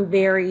may look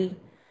very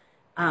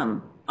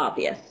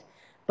obvious.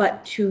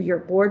 But to your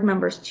board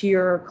members, to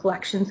your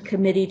collections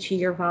committee, to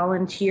your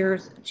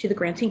volunteers, to the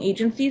granting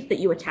agencies that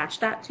you attach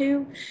that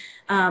to,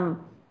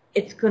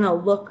 it's going to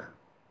look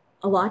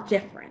a lot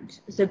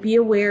different. So be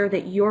aware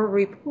that your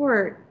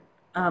report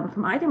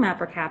from either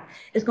MAP or CAP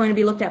is going to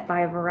be looked at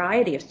by a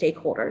variety of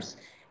stakeholders,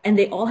 and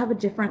they all have a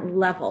different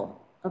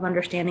level of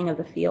understanding of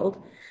the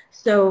field.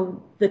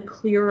 So the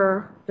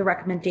clearer the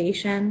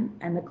recommendation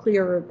and the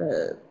clearer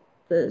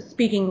the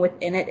speaking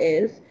within it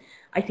is,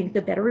 I think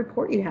the better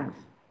report you have.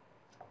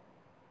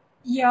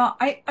 Yeah,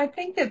 I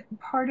think that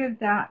part of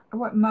that,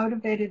 what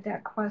motivated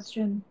that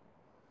question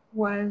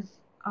was,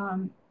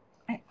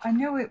 I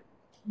know at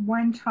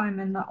one time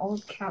in the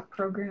old CAP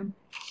program,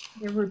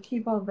 there were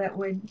people that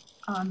would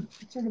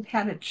sort of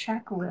had a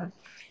checklist,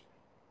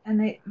 and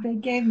they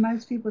gave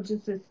most people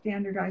just a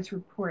standardized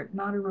report,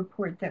 not a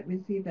report that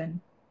was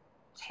even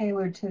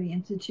tailored to the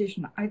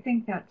institution. I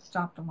think that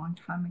stopped a long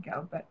time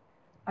ago, but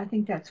I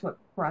think that's what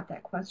brought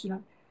that question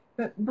up.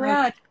 But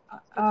Brad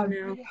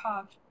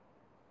Riehoff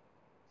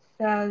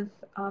says,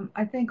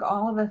 I think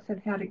all of us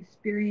have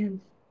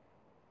experience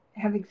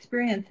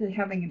of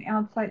having an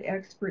outside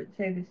expert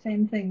say the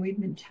same thing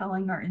we've been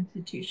telling our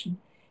institution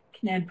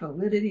can add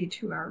validity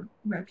to our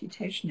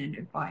reputation and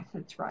advice.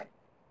 That's right.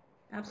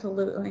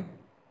 Absolutely.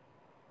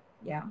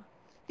 Yeah.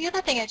 The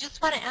other thing I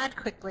just want to add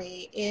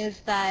quickly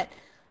is that,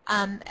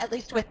 at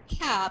least with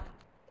CAP,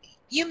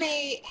 you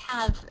may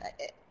have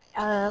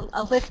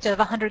a list of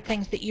 100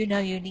 things that you know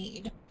you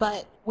need,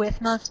 but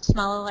with most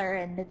smaller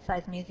and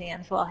mid-sized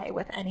museums, well, hey,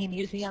 with any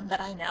museum that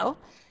I know,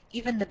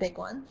 even the big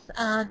ones,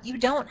 you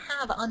don't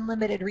have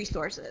unlimited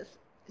resources.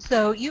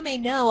 So you may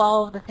know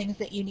all of the things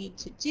that you need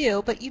to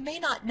do, but you may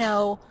not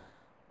know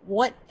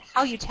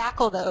how you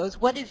tackle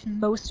those, what is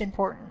most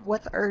important,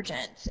 what's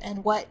urgent,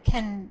 and what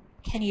can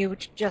you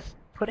just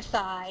put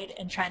aside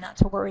and try not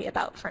to worry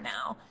about for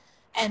now.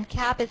 And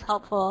CAP is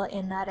helpful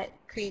in that it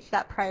creates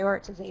that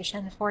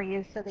prioritization for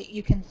you so that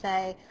you can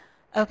say,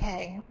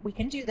 okay, we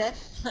can do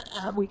this.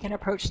 We can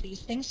approach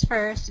these things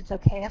first. It's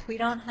okay if we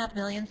don't have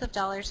millions of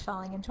dollars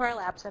falling into our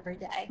laps every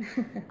day.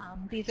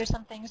 These are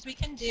some things we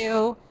can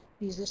do.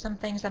 These are some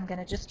things I'm going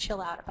to just chill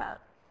out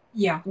about.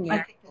 Yeah, I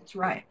think that's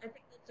right. I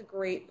think that's a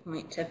great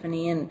point,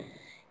 Tiffany.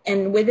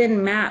 And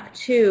within MAP,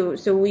 too,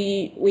 so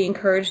we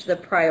encourage the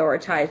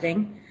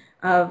prioritizing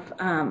of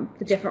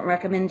the different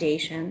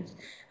recommendations.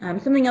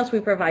 Something else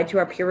we provide to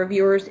our peer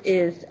reviewers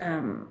is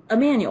a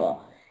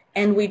manual,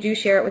 and we do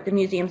share it with the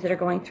museums that are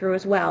going through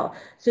as well.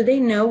 So they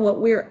know what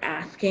we're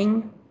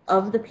asking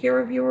of the peer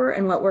reviewer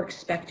and what we're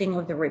expecting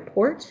of the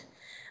report.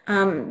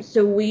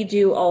 So we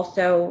do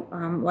also,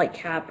 like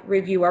CAP,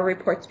 review our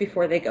reports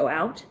before they go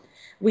out.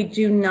 We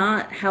do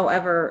not,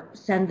 however,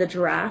 send the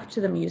draft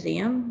to the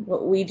museum.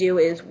 What we do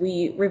is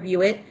we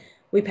review it,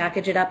 we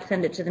package it up,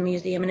 send it to the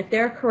museum, and if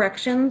there are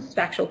corrections,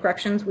 factual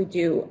corrections, we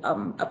do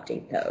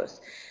update those.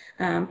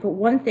 But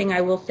one thing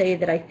I will say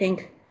that I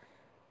think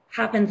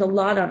happens a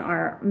lot on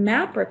our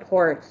MAP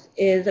reports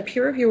is a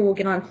peer reviewer will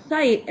get on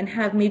site and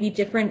have maybe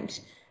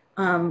different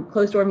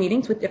closed-door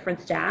meetings with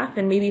different staff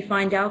and maybe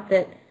find out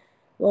that,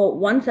 well,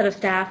 one set of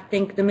staff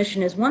think the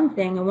mission is one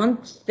thing and one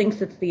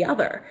thinks it's the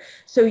other.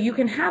 So you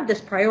can have this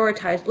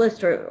prioritized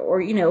list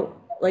or you know,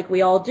 like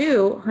we all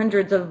do,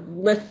 hundreds of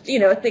lists, you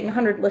know, a thing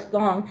 100 lists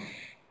long.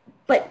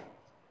 But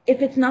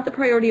if it's not the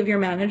priority of your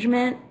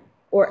management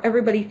or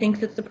everybody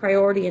thinks it's the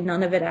priority and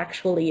none of it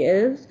actually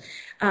is,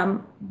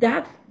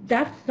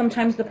 that's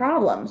sometimes the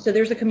problem. So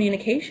there's a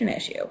communication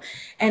issue.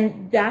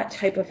 And that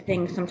type of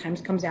thing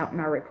sometimes comes out in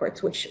our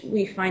reports, which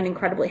we find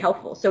incredibly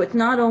helpful. So it's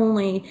not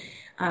only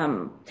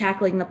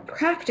tackling the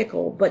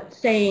practical, but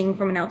saying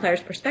from an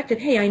outsider's perspective,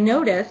 hey, I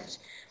noticed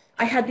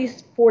I had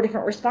these 4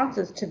 different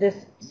responses to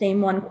this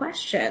same one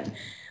question.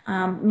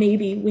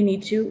 Maybe we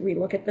need to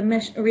relook at the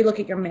mission, relook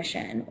at your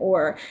mission,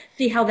 or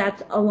see how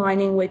that's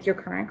aligning with your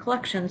current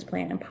collections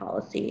plan and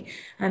policy.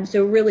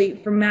 So really,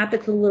 for MAP,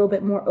 it's a little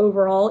bit more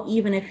overall,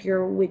 even if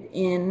you're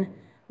within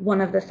one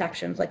of the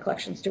sections like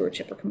collection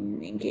stewardship or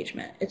community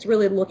engagement. It's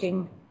really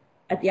looking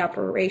at the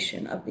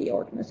operation of the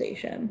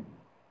organization.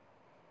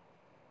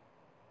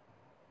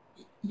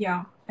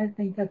 Yeah, I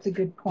think that's a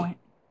good point.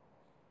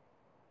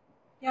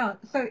 Yeah,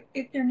 so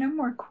if there are no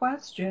more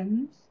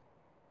questions,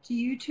 do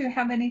you two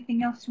have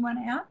anything else you want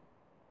to add?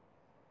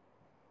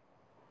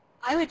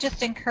 I would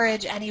just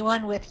encourage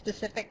anyone with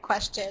specific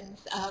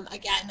questions,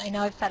 again, I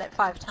know I've said it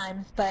 5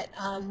 times, but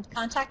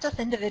contact us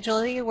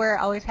individually. We're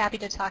always happy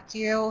to talk to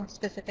you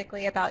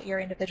specifically about your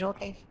individual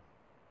case.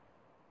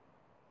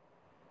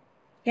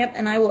 Yep,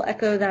 and I will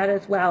echo that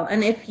as well.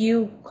 And if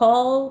you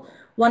call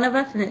one of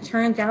us and it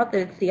turns out that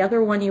it's the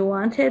other one you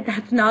wanted,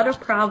 that's not a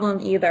problem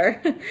either.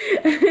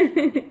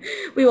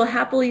 We will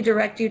happily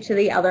direct you to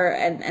the other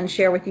and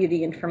share with you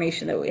the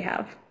information that we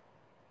have.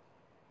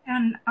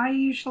 And I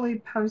usually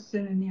post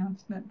an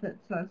announcement that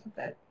says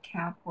that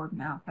CAP or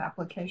MAP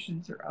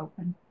applications are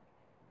open,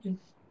 just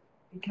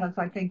because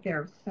I think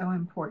they're so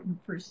important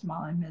for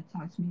small and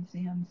mid-sized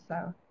museums.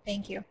 So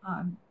thank you.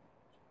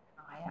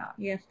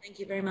 Yes, thank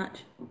you very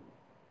much.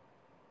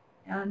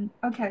 And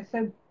okay,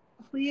 so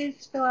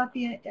please fill out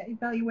the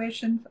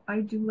evaluations.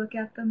 I do look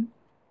at them,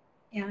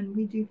 and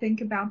we do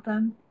think about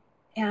them.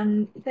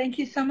 And thank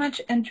you so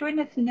much. And join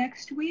us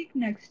next week,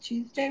 next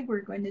Tuesday.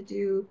 We're going to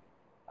do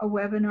a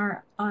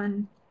webinar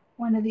on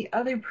one of the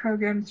other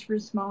programs for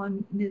small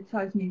and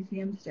mid-sized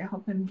museums to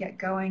help them get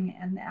going,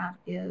 and that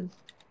is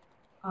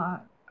a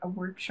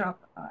webinar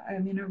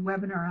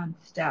on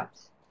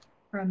STEPS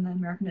from the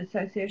American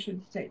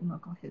Association of State and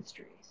Local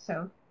History.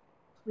 So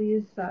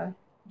please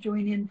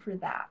join in for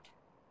that.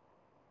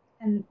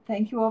 And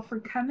thank you all for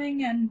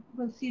coming, and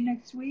we'll see you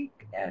next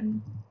week,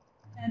 and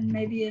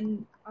maybe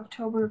in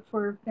October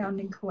for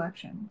Founding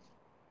Collections.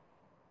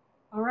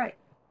 All right.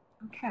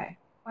 Okay.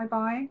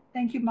 Bye-bye.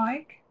 Thank you,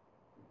 Mike.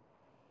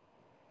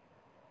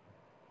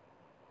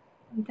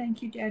 And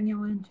thank you,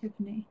 Daniel and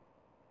Tiffany.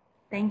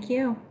 Thank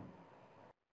you.